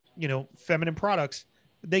daughter, feminine products,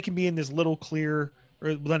 they can be in this little clear,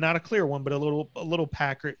 or well, not a clear one, but a little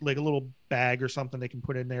pack, or like a little bag or something they can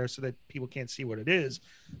put in there so that people can't see what it is.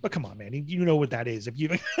 But come on, man, you know what that is. If you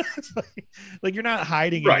it's like you're not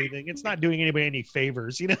hiding anything, it's not doing anybody any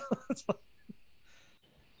favors, It's like,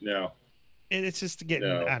 no, and it's just getting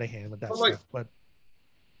out of hand with that like, stuff. But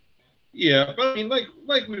yeah, but I mean, like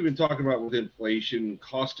we've been talking about with inflation,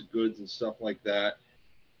 cost of goods, and stuff like that.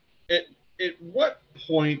 At what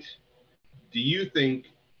point do you think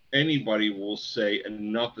anybody will say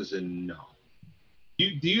enough is enough? Do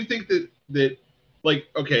you think that like,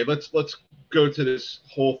 okay, let's go to this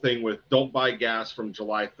whole thing with don't buy gas from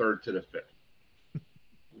July 3rd to the 5th.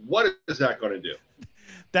 What is that going to do?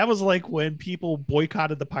 That was like when people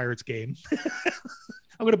boycotted the Pirates game.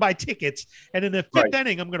 I'm going to buy tickets, and in the fifth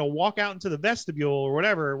inning, I'm going to walk out into the vestibule or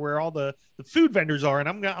whatever, where all the food vendors are, and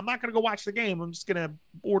I'm not going to go watch the game. I'm just going to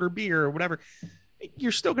order beer or whatever.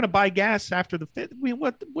 You're still going to buy gas after the fifth. I mean,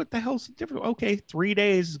 what the hell's the difference? Okay, 3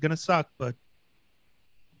 days is going to suck, but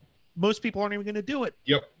most people aren't even going to do it.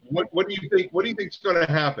 Yep. What do you think? What do you think is going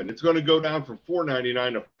to happen? It's going to go down from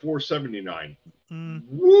 $4.99 to $4.79.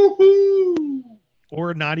 Woohoo!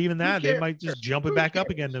 Or not even that. They might just jump it back up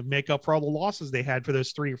again to make up for all the losses they had for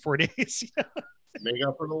those 3 or 4 days. Make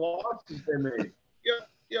up for the losses they made.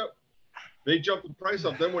 Yep. They jump the price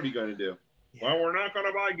up. Then what are you going to do? Yeah. Well, we're not going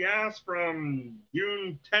to buy gas from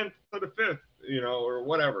June 10th to the 5th, or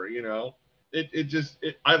whatever,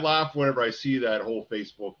 I laugh whenever I see that whole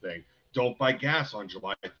Facebook thing. Don't buy gas on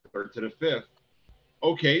July 3rd to the 5th.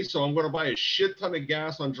 Okay, so I'm going to buy a shit ton of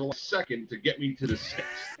gas on July 2nd to get me to the 6th.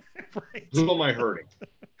 Right. Who am I hurting?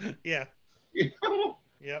 Yeah.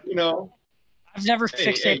 Yep. I've never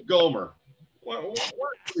fixated. Hey, Gomer, what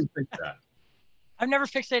do you think of that? I've never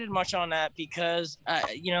fixated much on that because,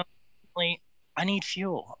 I need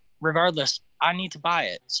fuel. Regardless, I need to buy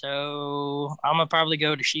it. So I'm going to probably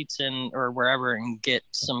go to Sheetz or wherever and get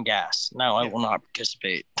some gas. No, I will not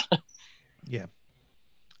participate. Yeah.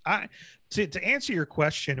 To answer your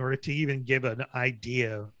question, or to even give an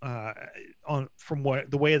idea from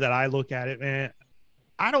the way that I look at it, man,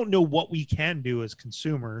 I don't know what we can do as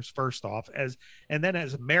consumers, first off, and then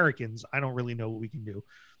as Americans, I don't really know what we can do.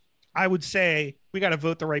 I would say we got to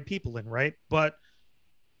vote the right people in, right? But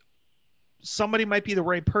somebody might be the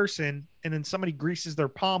right person, and then somebody greases their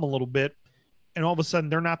palm a little bit, and all of a sudden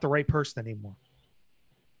they're not the right person anymore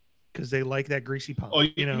because they like that greasy palm. Oh,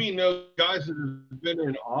 you mean those guys that have been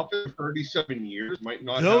in office for 37 years might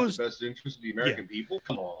not have the best interest of the American people?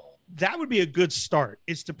 Come on. That would be a good start,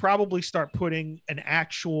 is to probably start putting an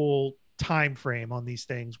actual time frame on these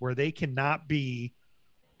things where they cannot be,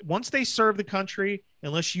 once they serve the country,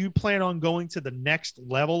 unless you plan on going to the next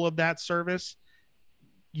level of that service,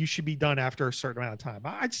 you should be done after a certain amount of time.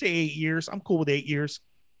 I'd say 8 years. I'm cool with 8 years.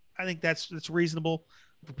 I think that's reasonable.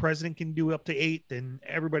 If a president can do up to 8, then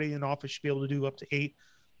everybody in office should be able to do up to 8.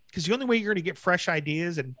 Because the only way you're going to get fresh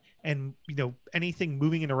ideas and anything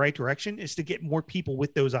moving in the right direction is to get more people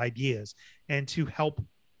with those ideas and to help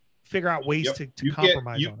figure out ways to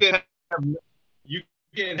compromise on it. You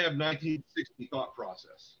can't have 1960 thought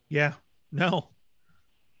process. Yeah, no,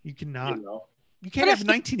 you cannot. You can't have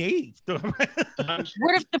 1980.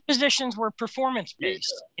 What if the positions were performance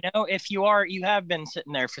based? If you have been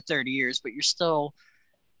sitting there for 30 years, but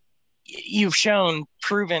you've shown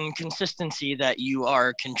proven consistency that you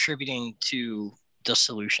are contributing to the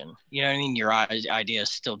solution. You know what I mean? Your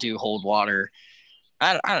ideas still do hold water.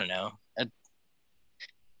 I don't know.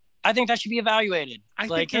 I think that should be evaluated. I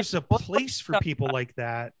think there's a place for people like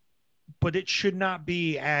that, but it should not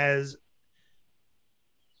be as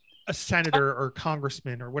a senator or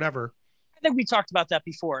congressman or whatever. I think we talked about that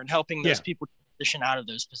before and helping those people transition out of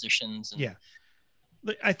those positions. Yeah.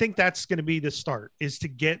 I think that's going to be the start, is to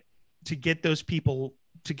get those people,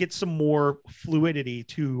 to get some more fluidity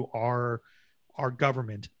to our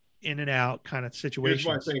government in and out kind of situations.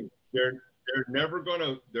 Here's my thing. They're never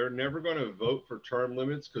gonna vote for term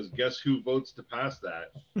limits, because guess who votes to pass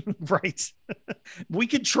that? Right. We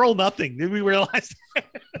control nothing. Did we realize that?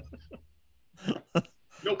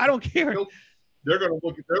 Nope. I don't care. Nope. They're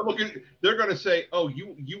gonna say, "Oh,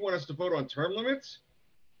 you want us to vote on term limits?"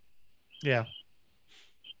 Yeah.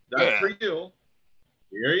 That's for you.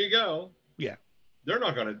 Here you go. Yeah. They're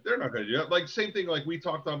not gonna do that. Like, same thing like we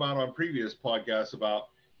talked about on previous podcasts about,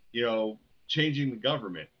 changing the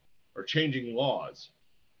government or changing laws.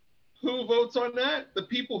 Who votes on that? The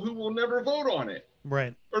people who will never vote on it.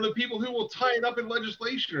 Right. Or the people who will tie it up in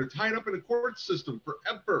legislation or tie it up in a court system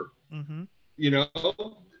forever. Mm-hmm.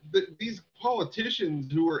 These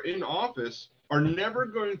politicians who are in office are never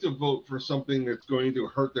going to vote for something that's going to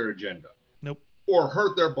hurt their agenda. Nope. Or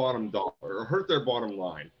hurt their bottom dollar or hurt their bottom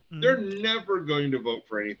line. Mm-hmm. They're never going to vote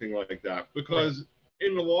for anything like that, because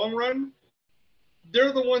in the long run,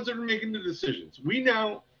 they're the ones that are making the decisions. We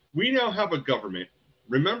now have a government.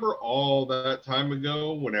 Remember all that time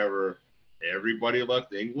ago, whenever everybody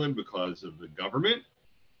left England because of the government?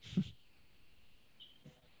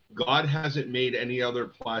 God hasn't made any other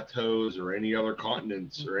plateaus or any other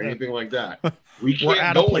continents or anything like that. We're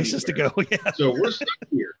out of places to go. Yeah. So we're stuck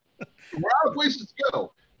here. We're out of places to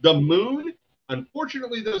go. The moon,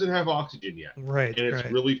 unfortunately, doesn't have oxygen yet. Right. And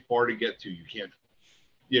it's really far to get to. You can't,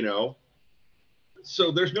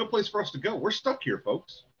 So there's no place for us to go. We're stuck here,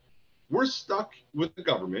 folks. We're stuck with the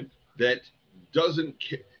government that doesn't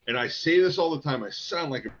care. And I say this all the time. I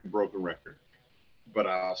sound like a broken record, but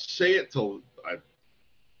I'll say it till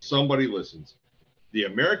somebody listens. The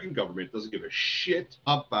American government doesn't give a shit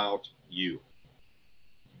about you.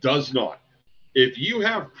 Does not. If you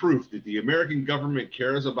have proof that the American government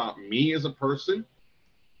cares about me as a person,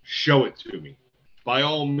 show it to me. By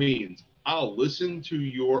all means, I'll listen to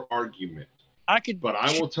your argument. But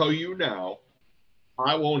I will tell you now,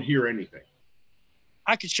 I won't hear anything.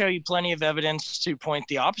 I could show you plenty of evidence to point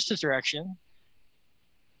the opposite direction.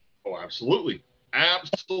 Oh, absolutely.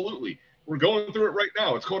 Absolutely. We're going through it right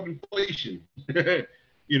now. It's called inflation. The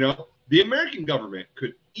American government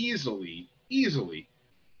could easily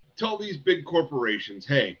tell these big corporations,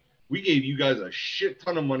 hey, we gave you guys a shit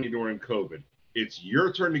ton of money during COVID. It's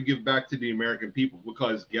your turn to give back to the American people,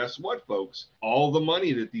 because guess what, folks? All the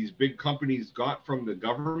money that these big companies got from the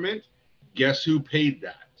government, guess who paid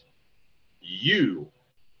that? You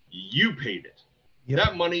paid it. Yep.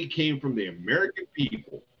 That money came from the American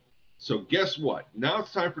people. So guess what? Now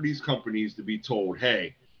it's time for these companies to be told,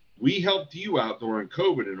 hey, we helped you out during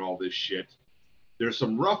COVID and all this shit. There's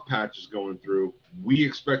some rough patches going through. We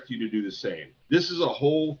expect you to do the same. This is a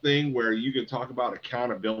whole thing where you can talk about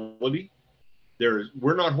accountability.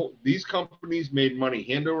 These companies made money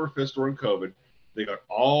hand over fist during COVID. They got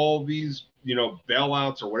all these,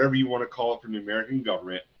 bailouts or whatever you want to call it from the American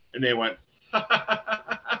government. And they went, there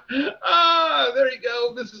you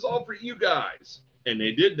go. This is all for you guys. And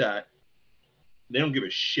they did that. They don't give a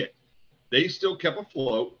shit. They still kept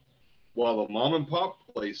afloat while the mom and pop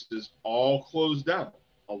places all closed down.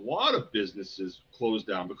 A lot of businesses closed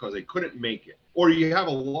down because they couldn't make it. Or you have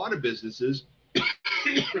a lot of businesses,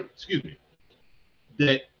 excuse me,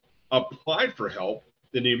 that applied for help.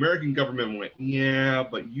 Then the American government went, yeah,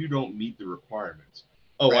 but you don't meet the requirements.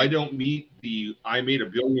 Oh, right. I made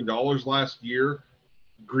 $1 billion last year,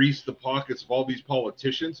 greased the pockets of all these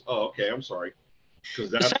politicians. Oh, okay, I'm sorry.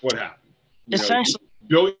 Because that's what happened. Essentially,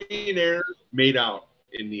 billionaires made out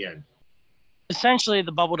in the end. Essentially,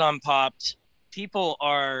 the bubble done popped.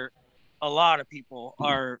 A lot of people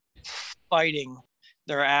are fighting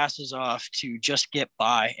their asses off to just get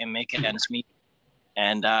by and make ends meet.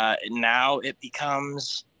 And now it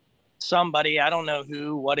becomes somebody, I don't know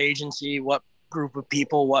who, what agency, what group of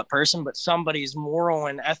people, what person, but somebody's moral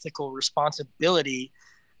and ethical responsibility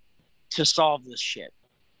to solve this shit.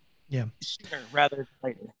 Yeah. Sooner rather than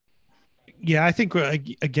later. Yeah, I think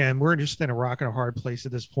again we're just in a rock and a hard place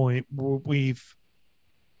at this point. We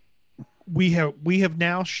have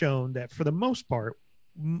now shown that for the most part,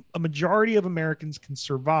 a majority of Americans can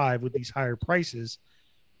survive with these higher prices,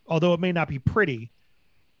 although it may not be pretty.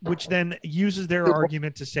 Which then uses their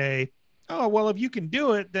argument to say, "Oh, well, if you can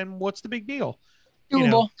do it, then what's the big deal?" You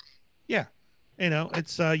know, yeah,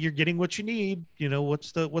 it's you're getting what you need.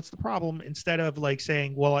 What's the problem? Instead of like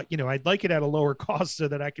saying, well, I'd like it at a lower cost so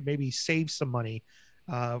that I could maybe save some money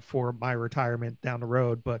for my retirement down the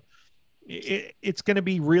road. But it's going to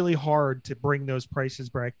be really hard to bring those prices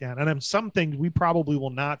back down. And then some things we probably will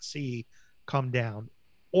not see come down.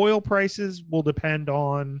 Oil prices will depend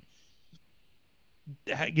on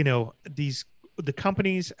the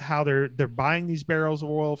companies, how they're buying these barrels of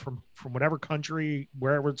oil from whatever country,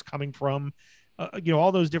 wherever it's coming from,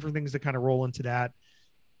 all those different things that kind of roll into that.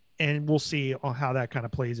 And we'll see on how that kind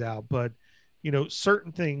of plays out. But,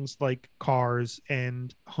 certain things like cars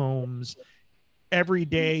and homes,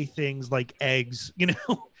 everyday things like eggs,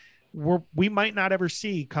 we might not ever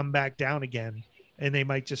see come back down again, and they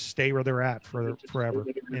might just stay where they're at for forever,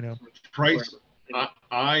 Price.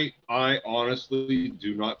 I honestly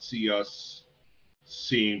do not see us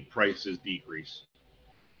seeing prices decrease.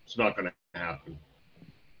 It's not going to happen.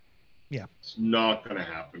 Yeah. It's not going to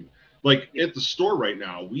happen. Like at the store right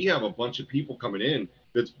now, we have a bunch of people coming in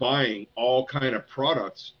that's buying all kind of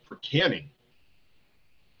products for canning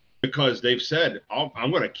because they've said,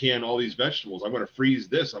 I'm going to can all these vegetables. I'm going to freeze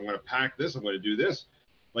this. I'm going to pack this. I'm going to do this.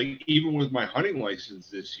 Like even with my hunting license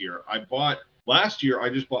this year, last year, I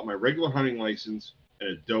just bought my regular hunting license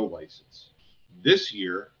and a doe license. This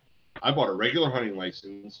year, I bought a regular hunting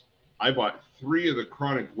license. I bought 3 of the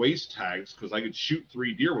chronic waste tags because I could shoot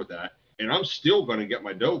 3 deer with that. And I'm still going to get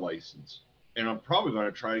my doe license. And I'm probably going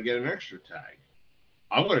to try to get an extra tag.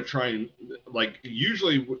 I'm going to try and,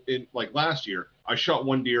 usually, like last year, I shot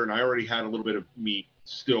 1 deer and I already had a little bit of meat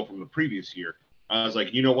still from the previous year. I was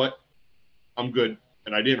like, you know what? I'm good.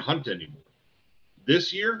 And I didn't hunt anymore.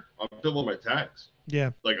 This year, I'm filling my tags.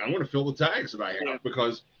 Yeah. Like, I'm going to fill the tags that I have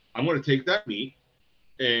because I'm going to take that meat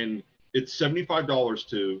and it's $75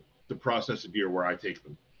 to process a deer where I take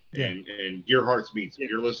them. Yeah. And Gearhart's Meats. If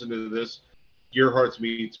you're listening to this, Gearhart's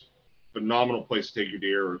Meats, phenomenal place to take your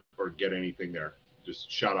deer or get anything there.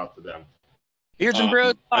 Just shout out to them. Beards and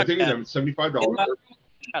Bros. I think of them $75.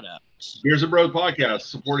 Shut up. Beards and Bros podcast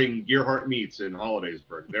supporting Gearhart Meats in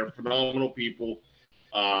Hollidaysburg. They're phenomenal people.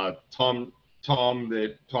 Tom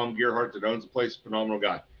Gearhart that owns the place, phenomenal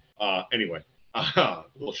guy. Anyway, a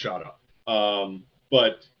little shout out.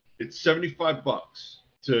 But it's $75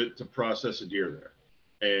 to process a deer there.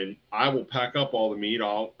 And I will pack up all the meat.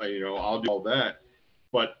 I'll do all that.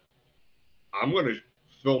 But I'm going to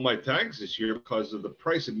fill my tags this year because of the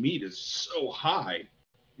price of meat is so high,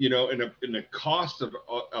 and the cost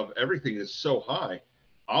of everything is so high.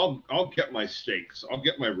 I'll get my steaks. I'll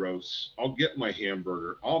get my roasts. I'll get my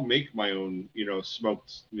hamburger. I'll make my own,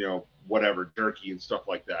 smoked, whatever, jerky and stuff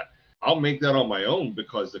like that. I'll make that on my own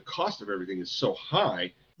because the cost of everything is so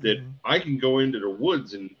high that I can go into the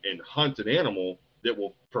woods and hunt an animal that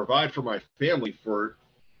will provide for my family for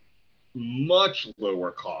much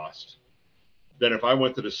lower cost than if I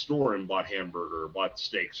went to the store and bought hamburger or bought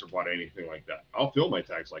steaks or bought anything like that. I'll fill my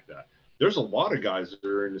tags like that. There's a lot of guys that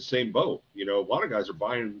are in the same boat. A lot of guys are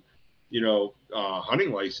buying,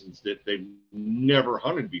 hunting license that they've never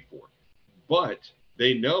hunted before. But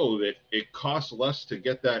they know that it costs less to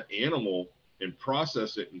get that animal and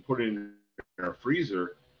process it and put it in our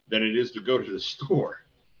freezer than it is to go to the store.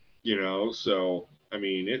 So, I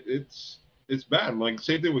mean, it's bad. Like,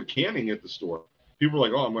 same thing with canning at the store. People are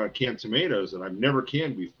like, oh, I'm going to can tomatoes that I've never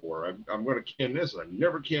canned before. I'm going to can this. I've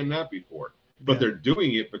never canned that before. But they're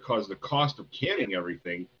doing it because the cost of canning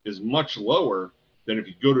everything is much lower than if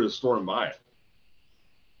you go to the store and buy it.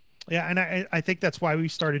 Yeah, and I think that's why we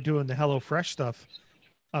started doing the HelloFresh stuff,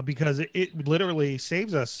 because it literally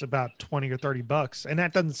saves us about $20 or $30. And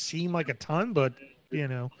that doesn't seem like a ton, but,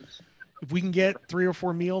 if we can get 3 or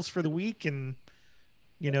 4 meals for the week and,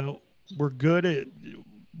 we're good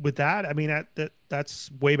with that, I mean,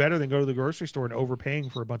 that's way better than go to the grocery store and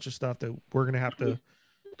overpaying for a bunch of stuff that we're going to have to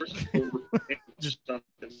just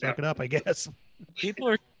suck it up, I guess.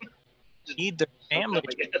 People need their family.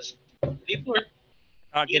 People are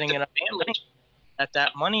not getting enough money.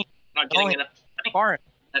 That money not getting enough far.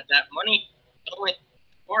 That money going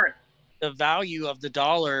The value of the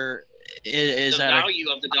dollar is at a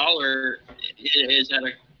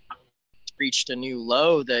reached a new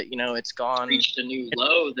low that it's gone.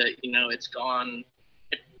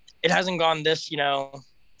 It hasn't gone this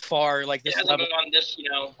far like this level.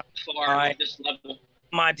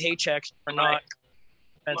 My paychecks are not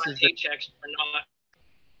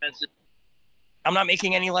expenses. I'm not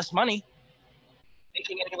making any less money.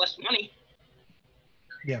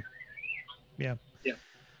 Yeah.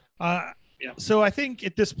 So I think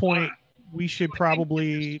at this point we should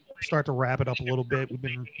probably start to wrap it up a little bit.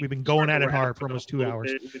 We've been going at it hard for almost 2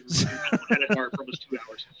 hours.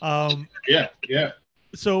 Yeah.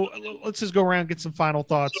 So let's just go around and get some final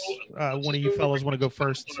thoughts. One of you fellas want to go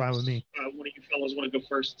first? It's fine with me.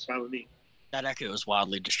 That echo is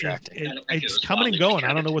wildly distracting. It's coming and going.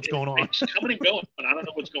 I don't know what's going on.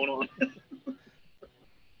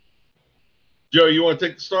 Joe, you want to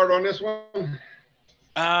take the start on this one?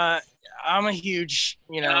 I'm a huge,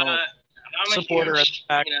 supporter of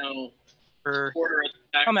that.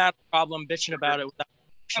 Come out of the problem bitching about it without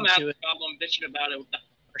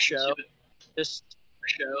our show.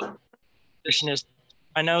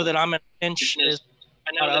 I know that I'm an inch.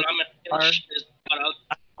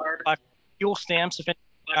 Fuel stamps if it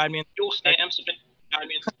guide me.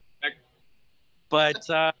 But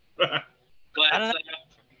I don't know.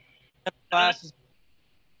 Classes.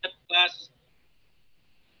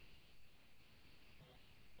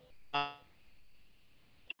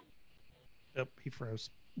 Yep, he froze.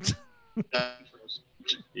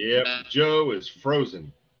 Yep, Joe is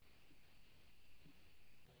frozen.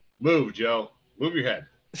 Move, Joe. Move your head.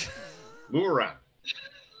 Move around.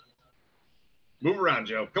 Move around,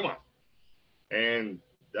 Joe. Come on. And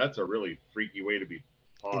that's a really freaky way to be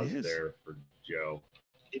paused there for Joe.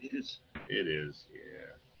 It is,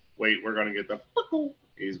 yeah. Wait, we're gonna get the.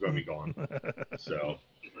 He's gonna be gone. So,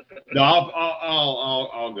 no,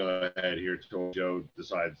 I'll go ahead here till Joe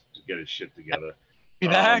decides to get his shit together. Be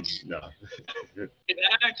back. No.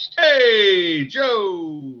 Hey,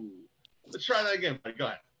 Joe. Let's try that again. Go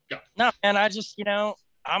ahead. Go. No, man. I just,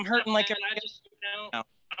 I'm hurting like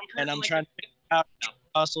and I'm trying to figure out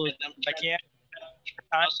hustle as I can.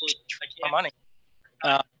 My money.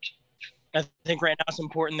 I think right now it's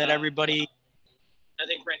important that everybody. A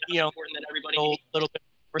little bit of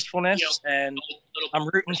resourcefulness, and I'm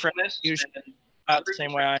rooting for you out the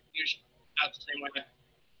same way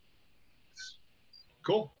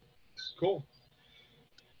Cool.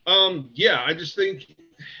 Yeah, I just think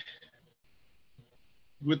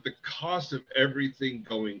with the cost of everything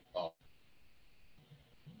going up,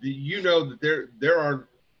 that there are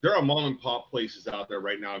mom and pop places out there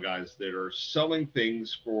right now, guys, that are selling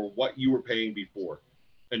things for what you were paying before,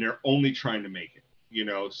 and they're only trying to make it.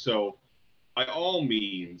 So by all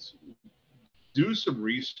means, do some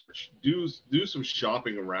research, do some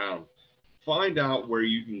shopping around, find out where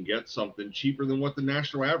you can get something cheaper than what the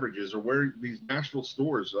national average is, or where these national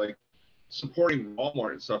stores, like supporting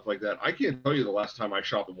Walmart and stuff like that. I can't tell you the last time I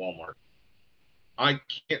shopped at Walmart. I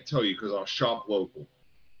can't tell you because I'll shop local.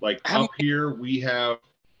 Like up here, we have,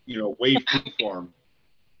 Wave Fruit Farm.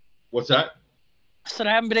 What's that? I said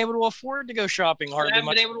I haven't been able to afford to go shopping hardly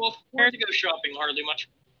much.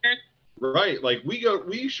 Right, like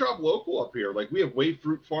we shop local up here. Like we have Wave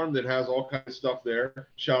Fruit Farm that has all kinds of stuff there.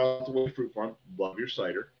 Shout out to Wave Fruit Farm. Love your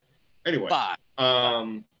cider. Anyway, bye.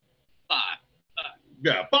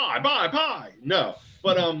 Yeah, bye. No,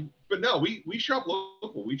 but no, we shop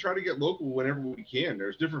local. We try to get local whenever we can.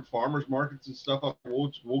 There's different farmers markets and stuff up.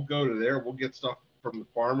 We'll go to there. We'll get stuff from the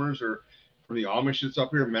farmers or from the Amish that's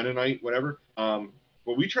up here, Mennonite, whatever.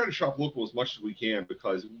 But we try to shop local as much as we can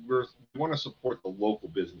because we want to support the local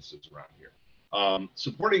businesses around here.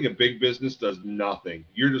 Supporting a big business does nothing.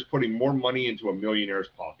 You're just putting more money into a millionaire's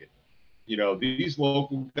pocket. These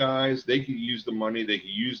local guys, they could use the money, they could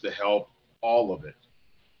use the help, all of it.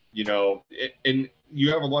 And you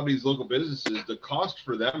have a lot of these local businesses, the cost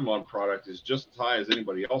for them on product is just as high as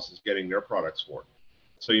anybody else is getting their products for.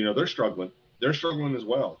 So, they're struggling. They're struggling as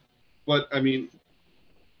well. But, I mean,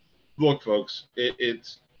 look, folks,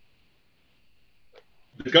 it's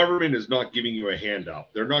the government is not giving you a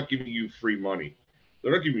handout. They're not giving you free money.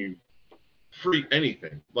 They're not giving you free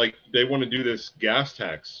anything. Like they want to do this gas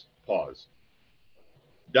tax pause.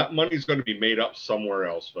 That money's going to be made up somewhere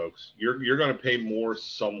else, folks. You're going to pay more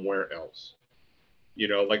somewhere else.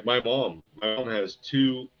 Like my mom has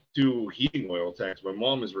two heating oil tanks. My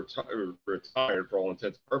mom is retired for all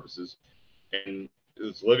intents and purposes, and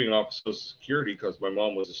is living off Social Security because my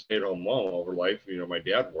mom was a stay-at-home mom all her life. My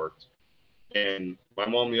dad worked, and my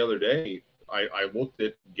mom the other day, I looked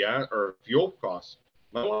at gas or fuel costs.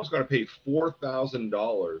 My mom's got to pay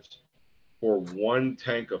 $4,000 for one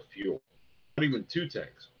tank of fuel. Not even two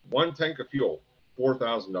tanks. One tank of fuel,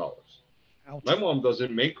 $4,000. My mom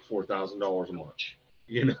doesn't make $4,000 a month,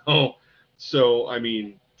 you know? So, I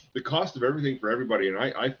mean, the cost of everything for everybody, and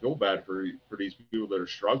I feel bad for these people that are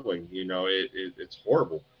struggling, you know, it's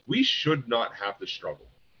horrible. We should not have to struggle.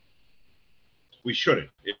 We shouldn't.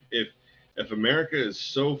 If America is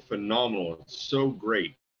so phenomenal and so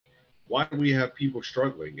great, why do we have people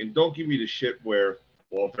struggling? And don't give me the shit where,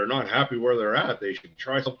 well, if they're not happy where they're at, they should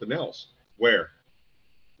try something else. Where?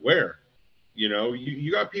 You know,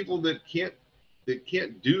 you got people that can't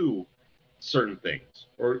do certain things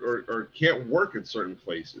or can't work in certain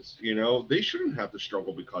places. You know, they shouldn't have to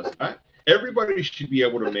struggle because of that. Everybody should be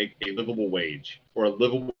able to make a livable wage or a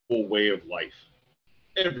livable way of life.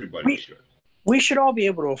 Everybody should. We should all be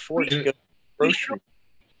able to afford to go grocery.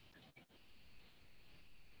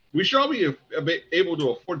 We should all be able to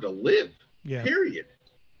afford to live. Yeah. Period.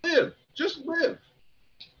 Live. Just live.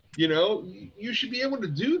 You know, you should be able to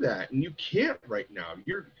do that, and you can't right now.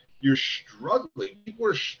 You're struggling. People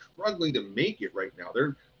are struggling to make it right now.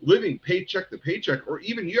 They're living paycheck to paycheck, or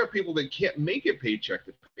even you have people that can't make it paycheck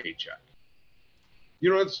to paycheck. You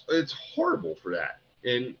know, it's horrible for that.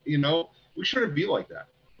 And, you know, we shouldn't be like that.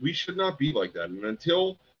 We should not be like that. And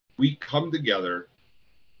until we come together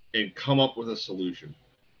and come up with a solution,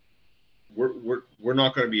 we're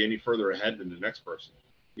not going to be any further ahead than the next person,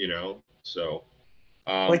 you know? So,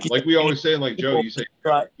 like we always say, like Joe, you say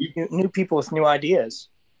new people with new ideas.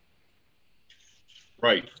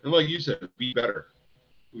 Right. And like you said, be better.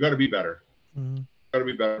 We got to be better. Mm-hmm. Got to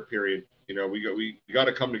be better, period. You know, we got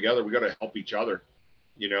to come together. We got to help each other.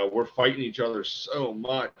 You know, we're fighting each other so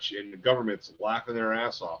much, and the government's laughing their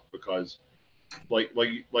ass off because, like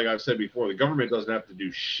I've said before, the government doesn't have to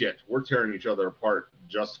do shit. We're tearing each other apart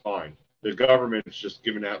just fine. The government's just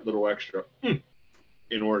giving that little extra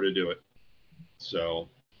in order to do it. So,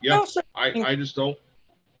 yeah, also, I just don't.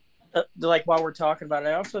 Like while we're talking about it,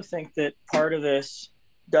 I also think that part of this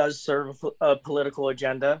does serve a political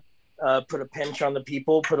agenda. Put a pinch on the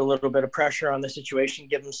people, put a little bit of pressure on the situation,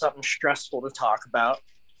 give them something stressful to talk about,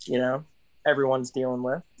 you know, everyone's dealing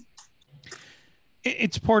with.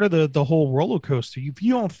 It's part of the whole roller coaster. If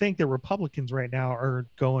you don't think the Republicans right now are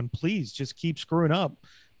going, please just keep screwing up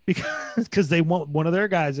because they want one of their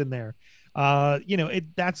guys in there. You know,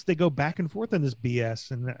 they go back and forth in this BS,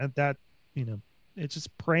 and that, you know, it's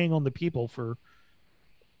just preying on the people for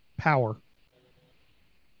power.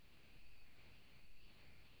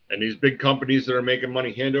 And these big companies that are making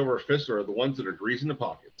money hand over fist are the ones that are greasing the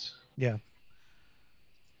pockets. Yeah.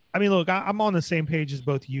 I mean, look, I'm on the same page as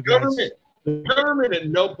both of you guys. The government at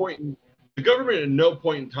no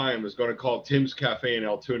point in time is going to call Tim's Cafe in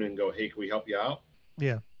Altoona and go, hey, can we help you out?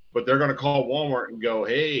 Yeah. But they're going to call Walmart and go,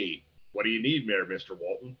 hey, what do you need, Mr.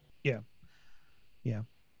 Walton? Yeah. Yeah.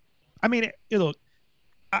 I mean, look,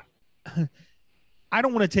 I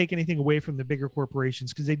don't want to take anything away from the bigger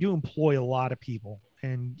corporations because they do employ a lot of people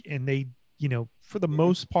and they, you know, for the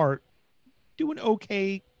most part, do an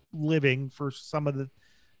okay living for some of the,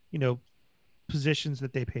 you know, positions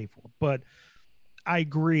that they pay for. But I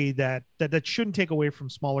agree that shouldn't take away from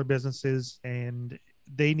smaller businesses, and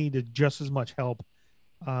they need just as much help.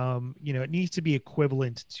 You know, it needs to be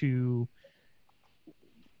equivalent to,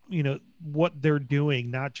 you know, what they're doing,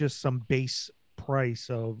 not just some base price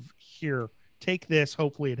of here, take this,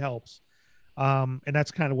 hopefully it helps. And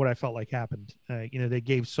that's kind of what I felt like happened. You know, they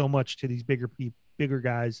gave so much to these bigger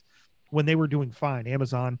guys when they were doing fine.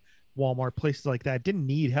 Amazon, Walmart, places like that didn't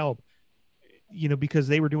need help, you know, because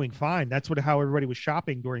they were doing fine. That's how everybody was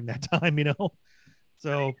shopping during that time, you know?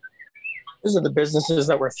 So those are the businesses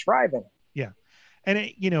that were thriving. Yeah.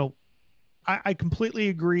 And you know, I completely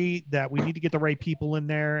agree that we need to get the right people in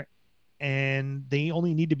there, and they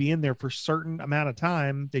only need to be in there for a certain amount of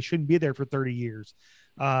time. They shouldn't be there for 30 years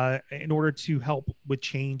in order to help with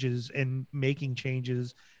changes and making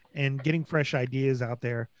changes and getting fresh ideas out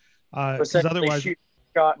there. Because otherwise, shoot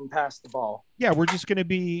shot and pass the ball. Yeah, we're just going to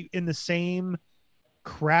be in the same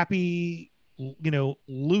crappy, you know,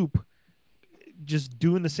 loop, just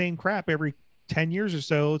doing the same crap every 10 years or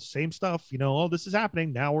so, same stuff, you know, oh, this is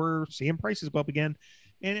happening. Now we're seeing prices go up again.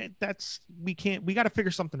 And we got to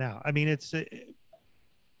figure something out. I mean,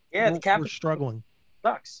 we're struggling.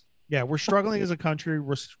 Sucks. Yeah. We're struggling as a country.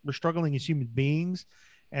 We're struggling as human beings,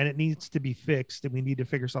 and it needs to be fixed. And we need to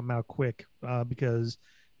figure something out quick because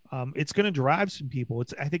it's going to drive some people.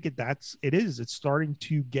 I think it's starting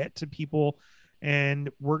to get to people, and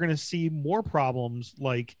we're going to see more problems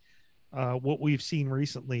like what we've seen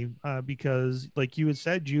recently, because like you had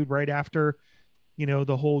said, Jude, right after, you know,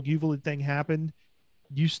 the whole Uvalde thing happened,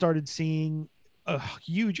 you started seeing a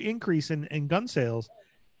huge increase in gun sales.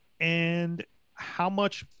 And how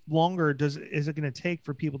much longer is it going to take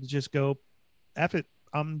for people to just go, F it,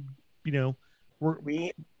 you know,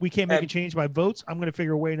 we can't make a change by votes. I'm going to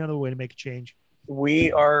figure another way to make a change.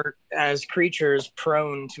 We are, as creatures,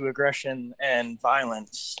 prone to aggression and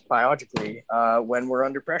violence biologically when we're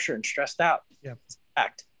under pressure and stressed out. Yeah.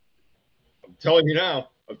 Fact. I'm telling you now,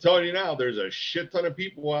 there's a shit ton of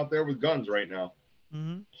people out there with guns right now.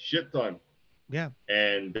 Mm-hmm. Shit ton. Yeah.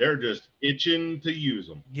 And they're just itching to use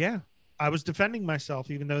them. Yeah. I was defending myself,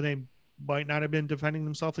 even though they might not have been defending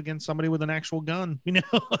themselves against somebody with an actual gun, you know?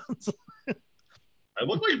 I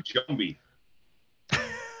look like Jumbie.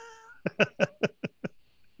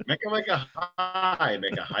 Make a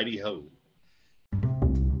hidey-ho.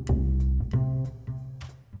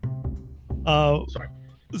 Sorry.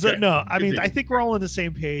 So okay. No, I mean, I think we're all on the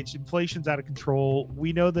same page. Inflation's out of control.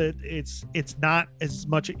 We know that it's not as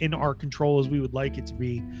much in our control as we would like it to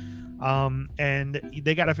be. And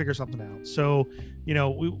they got to figure something out. So, you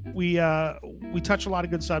know, we touched a lot of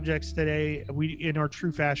good subjects today. In our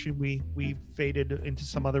true fashion, we faded into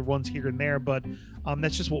some other ones here and there, but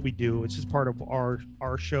that's just what we do. It's just part of our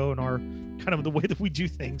show and our kind of the way that we do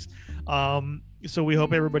things. So we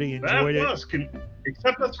hope everybody enjoyed it.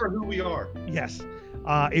 Accept us for who we are. Yes.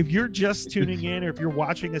 If you're just tuning in, or if you're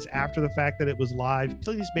watching us after the fact that it was live,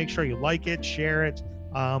 please make sure you like it, share it.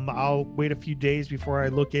 I'll wait a few days before I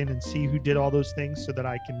look in and see who did all those things so that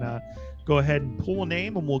I can go ahead and pull a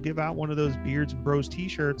name, and we'll give out one of those Beards and Bros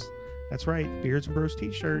t-shirts. That's right, Beards and Bros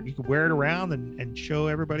t-shirt. You can wear it around and show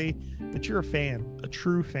everybody that you're a fan, a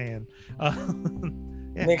true fan.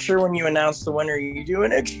 Yeah. Make sure when you announce the winner, you do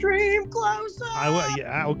an extreme close-up. I will.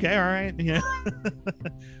 Yeah. Okay. All right. Yeah.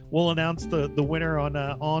 We'll announce the winner on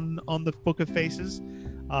the Book of Faces.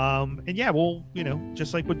 And yeah, we'll, you know,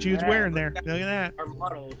 just like what Jude's wearing there. Look at that. Our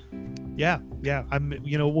model. Yeah.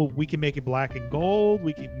 We can make it black and gold.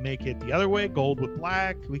 We can make it the other way, gold with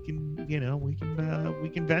black. We can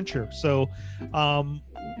venture. So,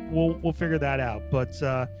 we'll figure that out. But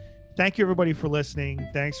thank you everybody for listening.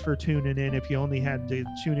 Thanks for tuning in. If you only had to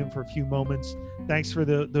tune in for a few moments, thanks for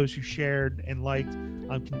those who shared and liked.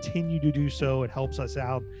 Continue to do so. It helps us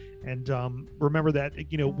out. And remember that,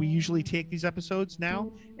 you know, we usually take these episodes now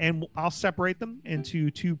and I'll separate them into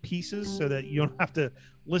 2 pieces so that you don't have to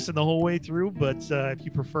listen the whole way through. But if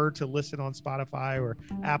you prefer to listen on Spotify or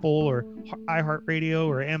Apple or iHeartRadio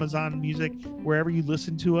or Amazon Music, wherever you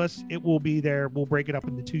listen to us, it will be there. We'll break it up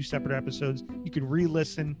into 2 separate episodes. You can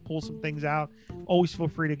re-listen, pull some things out. Always feel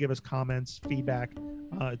free to give us comments, feedback.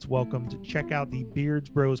 It's welcome to check out the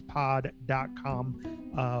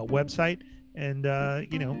beardsbrospod.com website. And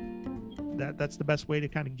you know, that's the best way to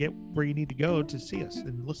kind of get where you need to go to see us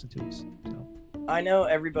and listen to us. So I know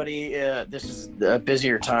everybody, this is a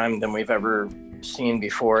busier time than we've ever seen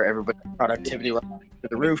before. Everybody's productivity level to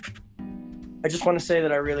the roof. I just want to say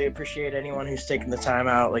that I really appreciate anyone who's taken the time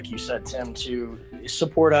out, like you said, Tim, to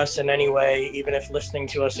support us in any way, even if listening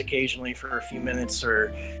to us occasionally for a few minutes,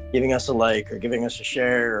 or giving us a like, or giving us a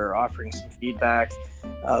share, or offering some feedback.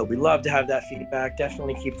 We love to have that feedback.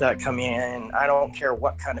 Definitely keep that coming in. I don't care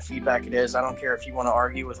what kind of feedback it is. I don't care if you want to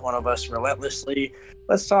argue with one of us relentlessly.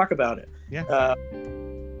 Let's talk about it. Yeah.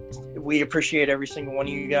 We appreciate every single one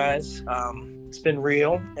of you guys. It's been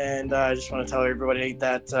real, and I just want to tell everybody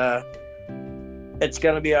that it's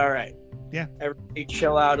going to be all right. Yeah. Everybody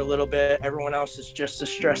chill out a little bit. Everyone else is just as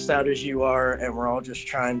stressed out as you are, and we're all just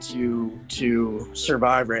trying to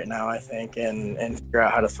survive right now, I think, and figure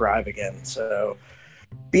out how to thrive again. So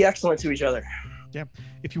be excellent to each other. Yeah.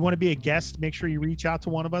 If you want to be a guest, make sure you reach out to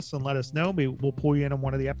one of us and let us know. We'll pull you in on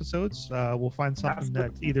one of the episodes. We'll find something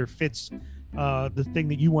that either fits the thing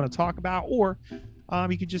that you want to talk about, or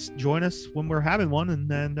you can just join us when we're having one, and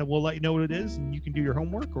then we'll let you know what it is, and you can do your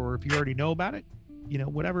homework, or if you already know about it, you know,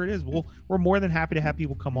 whatever it is, we're more than happy to have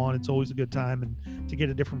people come on. It's always a good time, and to get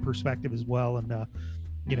a different perspective as well. And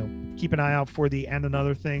you know, keep an eye out for the And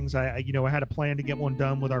Another Things. I had a plan to get one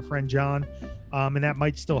done with our friend John, and that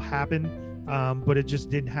might still happen, but it just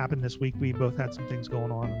didn't happen this week. We both had some things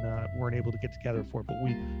going on, and weren't able to get together for it, but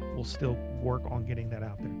will still work on getting that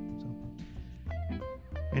out there. So,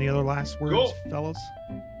 any other last words, fellas?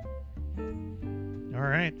 All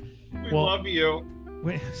right. We love you.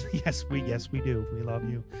 Yes, we do. We love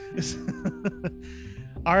you.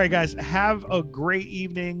 All right, guys, have a great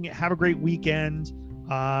evening. Have a great weekend.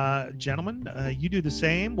 Gentlemen, you do the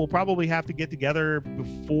same. We'll probably have to get together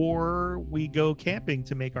before we go camping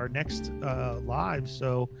to make our next live.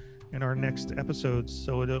 So, in our next episodes,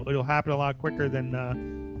 so it'll happen a lot quicker than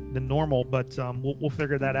normal. But we'll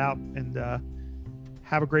figure that out. And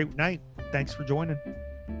have a great night. Thanks for joining.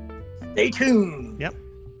 Stay tuned. Yep.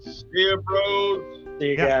 See ya, bros. See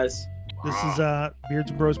you guys. This is Beards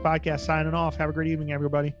and Bros podcast signing off. Have a great evening,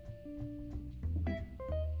 everybody.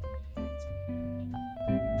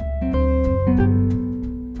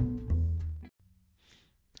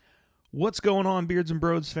 What's going on, Beards and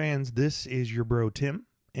Bros fans? This is your bro Tim,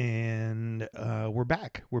 and we're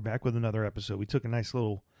back. We're back with another episode. We took a nice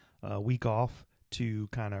little week off to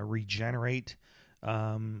kind of regenerate.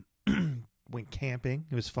 Went camping.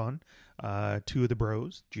 It was fun. Two of the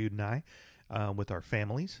bros, Jude and I, with our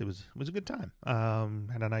families. It was a good time.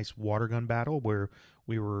 Had a nice water gun battle where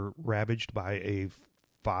we were ravaged by a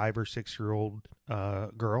 5 or 6 year old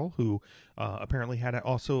girl who apparently had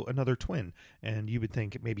also another twin. And you would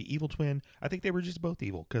think maybe evil twin. I think they were just both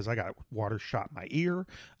evil because I got water shot in my ear.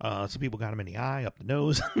 Some people got them in the eye, up the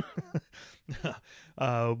nose.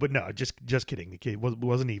 But no, just kidding. The kid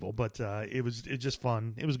wasn't evil, but it was just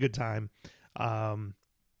fun. It was a good time.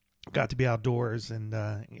 Got to be outdoors and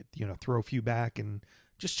throw a few back and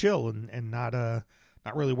just chill and not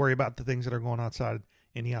really worry about the things that are going outside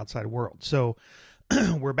in the outside world. So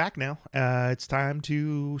we're back now. It's time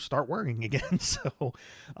to start worrying again. So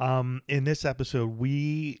in this episode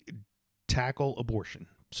we tackle abortion.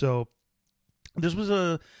 So this was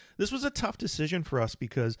a tough decision for us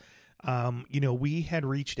because we had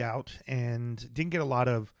reached out and didn't get a lot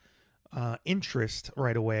of interest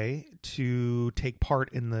right away to take part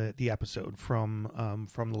in the episode from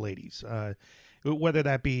the ladies, whether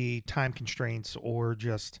that be time constraints or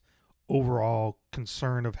just overall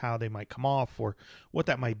concern of how they might come off or what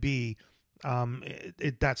that might be.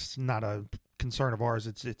 That's not a concern of ours.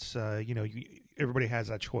 It's everybody has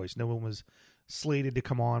that choice. No one was slated to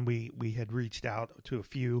come on. We had reached out to a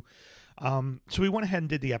few, so we went ahead and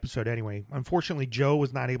did the episode anyway. Unfortunately, Joe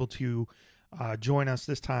was not able to join us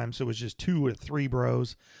this time, so it was just 2 or 3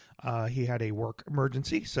 bros. He had a work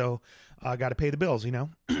emergency, so got to pay the bills,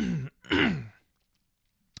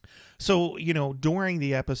 So, during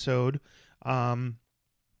the episode,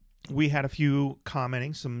 we had a few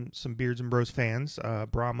commenting, some Beards and Bros fans,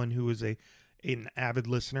 Brahman, who is an avid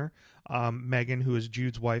listener, Megan, who is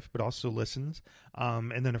Jude's wife, but also listens,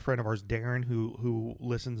 and then a friend of ours, Darren, who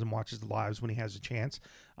listens and watches the lives when he has a chance.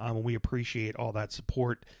 We appreciate all that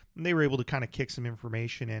support. And they were able to kind of kick some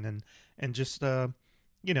information in and just,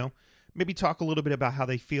 maybe talk a little bit about how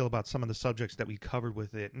they feel about some of the subjects that we covered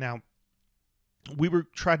with it. Now, we were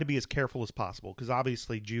trying to be as careful as possible because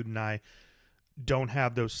obviously Jude and I don't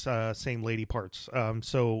have those same lady parts.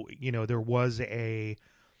 So,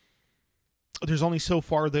 there's only so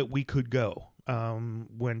far that we could go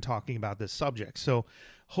when talking about this subject. So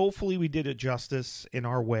hopefully we did it justice in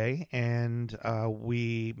our way, and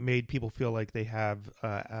we made people feel like they have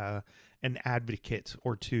an advocate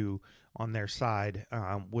or two on their side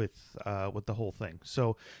with the whole thing.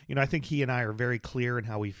 So, I think he and I are very clear in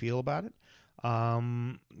how we feel about it.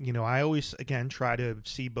 I always, again, try to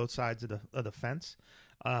see both sides of the fence.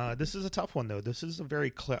 This is a tough one, though. This is a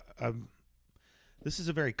very cut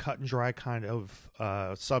and dry kind of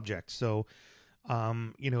subject. So,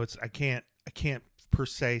 I can't per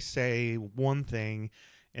se say one thing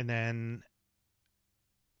and then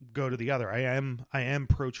go to the other. I am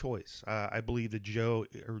pro-choice. I believe that Joe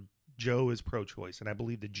is pro-choice, and I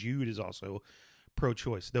believe that Jude is also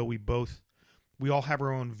pro-choice. Though we all have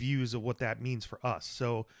our own views of what that means for us.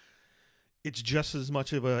 So it's just as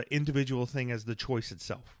much of an individual thing as the choice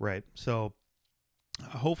itself, right? So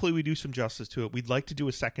hopefully we do some justice to it. We'd like to do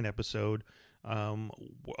a second episode, a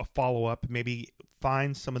follow-up, maybe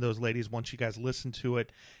find some of those ladies once you guys listen to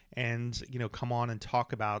it and, come on and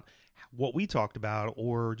talk about what we talked about,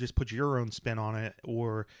 or just put your own spin on it.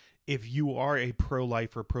 Or if you are a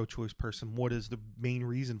pro-life or pro-choice person, what is the main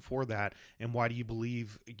reason for that? And why do you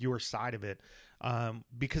believe your side of it?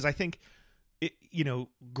 Because I think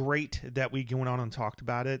great that we went on and talked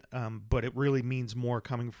about it. But it really means more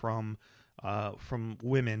coming from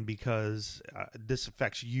women, because this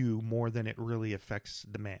affects you more than it really affects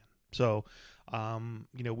the man. So,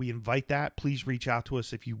 we invite that. Please reach out to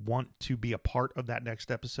us if you want to be a part of that next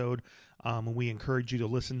episode. And we encourage you to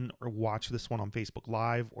listen or watch this one on Facebook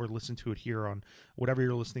Live, or listen to it here on whatever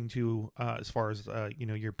you're listening to, as far as,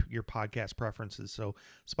 your podcast preferences. So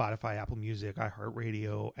Spotify, Apple Music,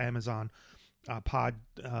 iHeartRadio, Amazon, Pod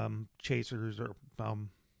Chasers, or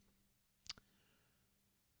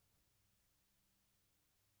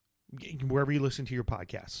wherever you listen to your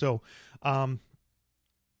podcast. So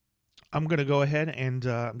I'm going to go ahead and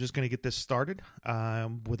I'm just going to get this started.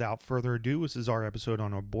 Without further ado, this is our episode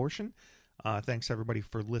on abortion. Thanks everybody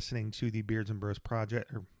for listening to the Beards and Bros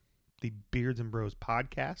project, or the Beards and Bros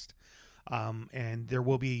podcast. And there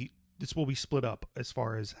will be this will be split up as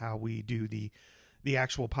far as how we do the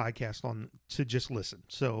actual podcast on to just listen.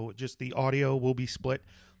 So just the audio will be split.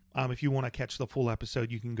 If you want to catch the full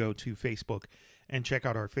episode, you can go to Facebook and check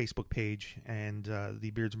out our Facebook page and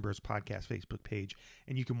the Beards and Bros podcast Facebook page,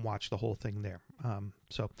 and you can watch the whole thing there.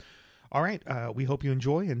 So, all right, we hope you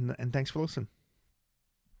enjoy, and thanks for listening.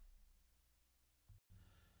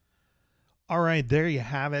 All right, there you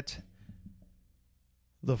have it.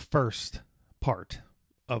 The first part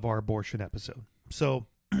of our abortion episode. So,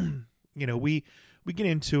 we get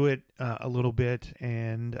into it a little bit,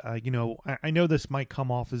 and, I know this might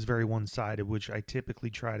come off as very one-sided, which I typically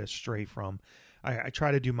try to stray from. I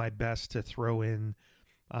try to do my best to throw in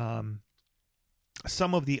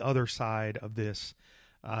some of the other side of this,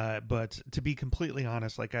 but to be completely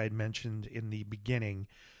honest, like I had mentioned in the beginning,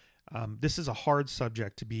 this is a hard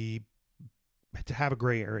subject to have a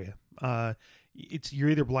gray area. You're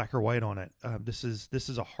either black or white on it. This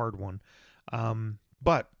is a hard one,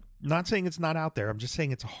 but not saying it's not out there. I'm just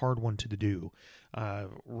saying it's a hard one to do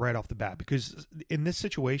right off the bat, because in this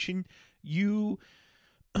situation, you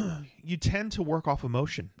tend to work off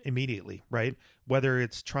emotion immediately, right? Whether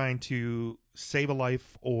it's trying to save a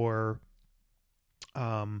life or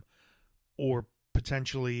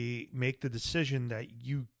potentially make the decision that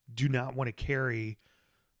you do not want to carry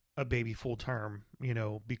a baby full term,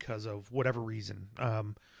 because of whatever reason.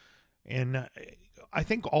 And I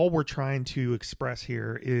think all we're trying to express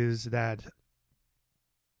here is that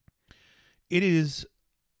it is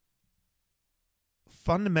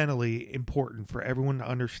fundamentally important for everyone to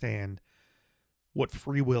understand what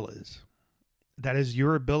free will is. That is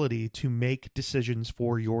your ability to make decisions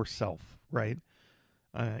for yourself, right?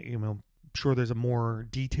 I'm sure there's a more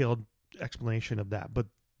detailed explanation of that, but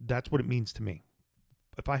that's what it means to me.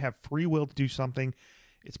 If I have free will to do something,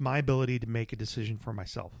 it's my ability to make a decision for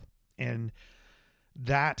myself. And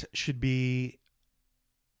that should be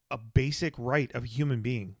a basic right of a human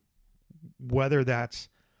being, whether that's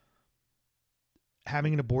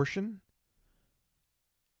having an abortion,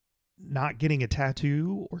 not getting a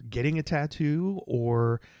tattoo, or getting a tattoo,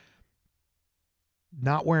 or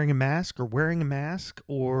not wearing a mask or wearing a mask,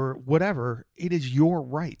 or whatever. It is your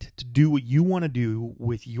right to do what you want to do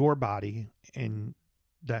with your body, and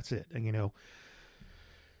that's it. And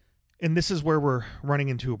and this is where we're running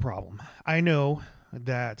into a problem. I know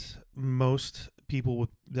that most people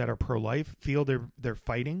that are pro-life feel they're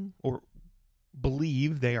fighting, or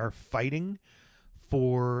believe they are fighting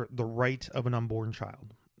for the right of an unborn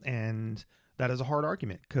child. And that is a hard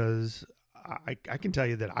argument, because I can tell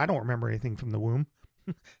you that I don't remember anything from the womb.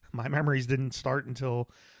 My memories didn't start until,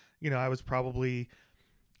 I was probably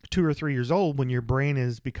 2 or 3 years old, when your brain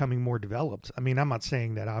is becoming more developed. I mean, I'm not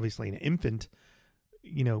saying that obviously an infant,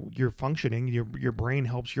 you're functioning, your brain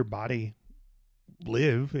helps your body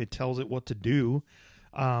live. It tells it what to do.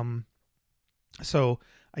 So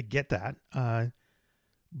I get that.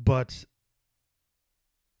 But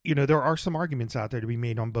there are some arguments out there to be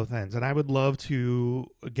made on both ends. And I would love to,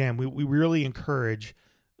 again, we really encourage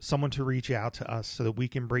someone to reach out to us so that we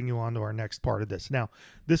can bring you on to our next part of this. Now,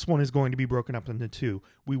 this one is going to be broken up into 2.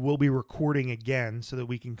 We will be recording again so that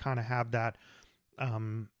we can kind of have that,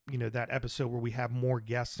 that episode where we have more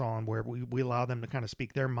guests on, where we allow them to kind of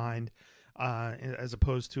speak their mind, as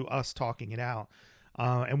opposed to us talking it out.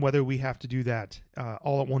 And whether we have to do that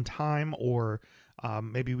all at one time, or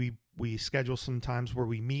maybe we schedule some times where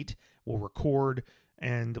we meet, we'll record,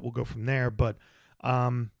 and we'll go from there. But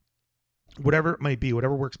whatever it might be,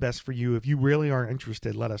 whatever works best for you, if you really are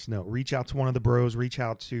interested, let us know. Reach out to one of the bros, reach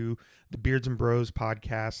out to the Beards and Bros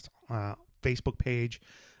podcast Facebook page.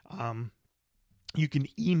 You can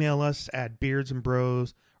email us at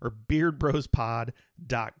beardsandbros or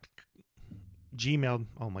beardbrospod.gmail.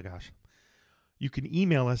 Oh my gosh. You can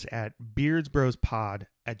email us at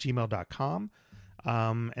beardsbrospod@gmail.com.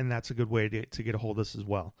 And that's a good way to get a hold of us as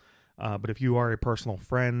well. But if you are a personal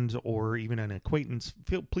friend or even an acquaintance,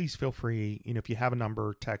 please feel free. If you have a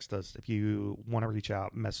number, text us. If you want to reach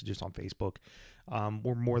out, message us on Facebook.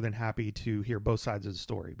 We're more than happy to hear both sides of the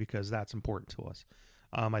story, because that's important to us.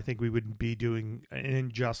 I think we would be doing an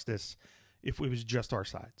injustice if it was just our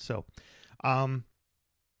side. So,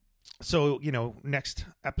 next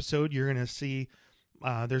episode, you're going to see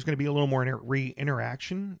there's going to be a little more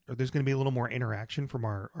interaction, or there's going to be a little more interaction from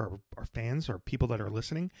our fans, or people that are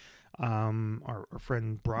listening. Our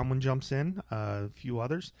friend Bronwyn jumps in, a few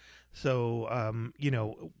others. So,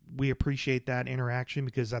 we appreciate that interaction,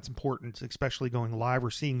 because that's important, especially going live. We're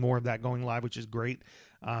seeing more of that going live, which is great.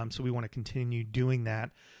 So we want to continue doing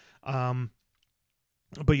that.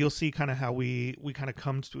 But you'll see kind of how we kind of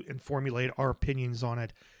come to and formulate our opinions on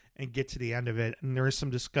it. and get to the end of it. And there is some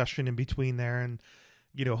discussion in between there, and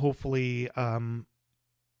hopefully, I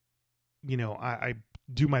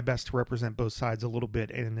do my best to represent both sides a little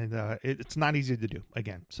bit, and it's not easy to do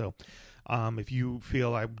again. So, if you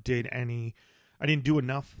feel I didn't do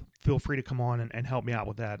enough, feel free to come on and help me out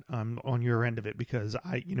with that on your end of it, because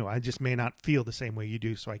I just may not feel the same way you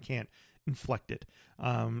do, so I can't inflect it.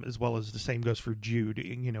 As well as the same goes for Jude,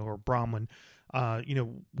 or Bronwyn,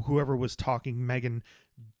 whoever was talking, Megan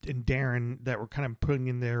and Darren, that were kind of putting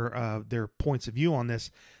in their points of view on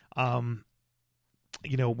this.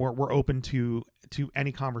 We're open to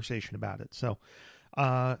any conversation about it. So,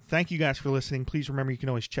 thank you guys for listening. Please remember, you can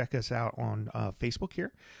always check us out on Facebook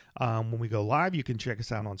here. When we go live, you can check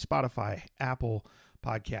us out on Spotify, Apple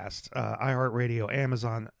Podcasts, iHeartRadio,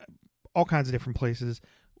 Amazon, all kinds of different places.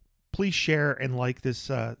 Please share and like this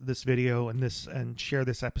video and share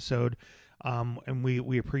this episode. And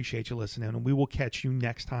we appreciate you listening. And we will catch you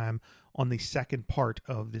next time on the second part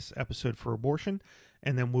of this episode for abortion.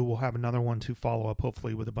 And then we will have another one to follow up,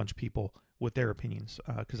 hopefully, with a bunch of people with their opinions,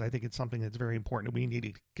 because I think it's something that's very important. We need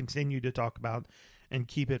to continue to talk about and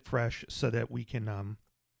keep it fresh so that we can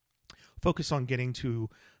focus on getting to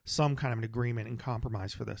some kind of an agreement and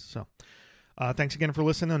compromise for this. So thanks again for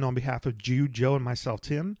listening. And on behalf of Jude, Joe, and myself,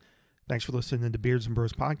 Tim, thanks for listening to Beards and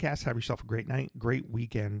Bros podcast. Have yourself a great night, great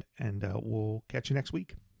weekend, and we'll catch you next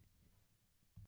week.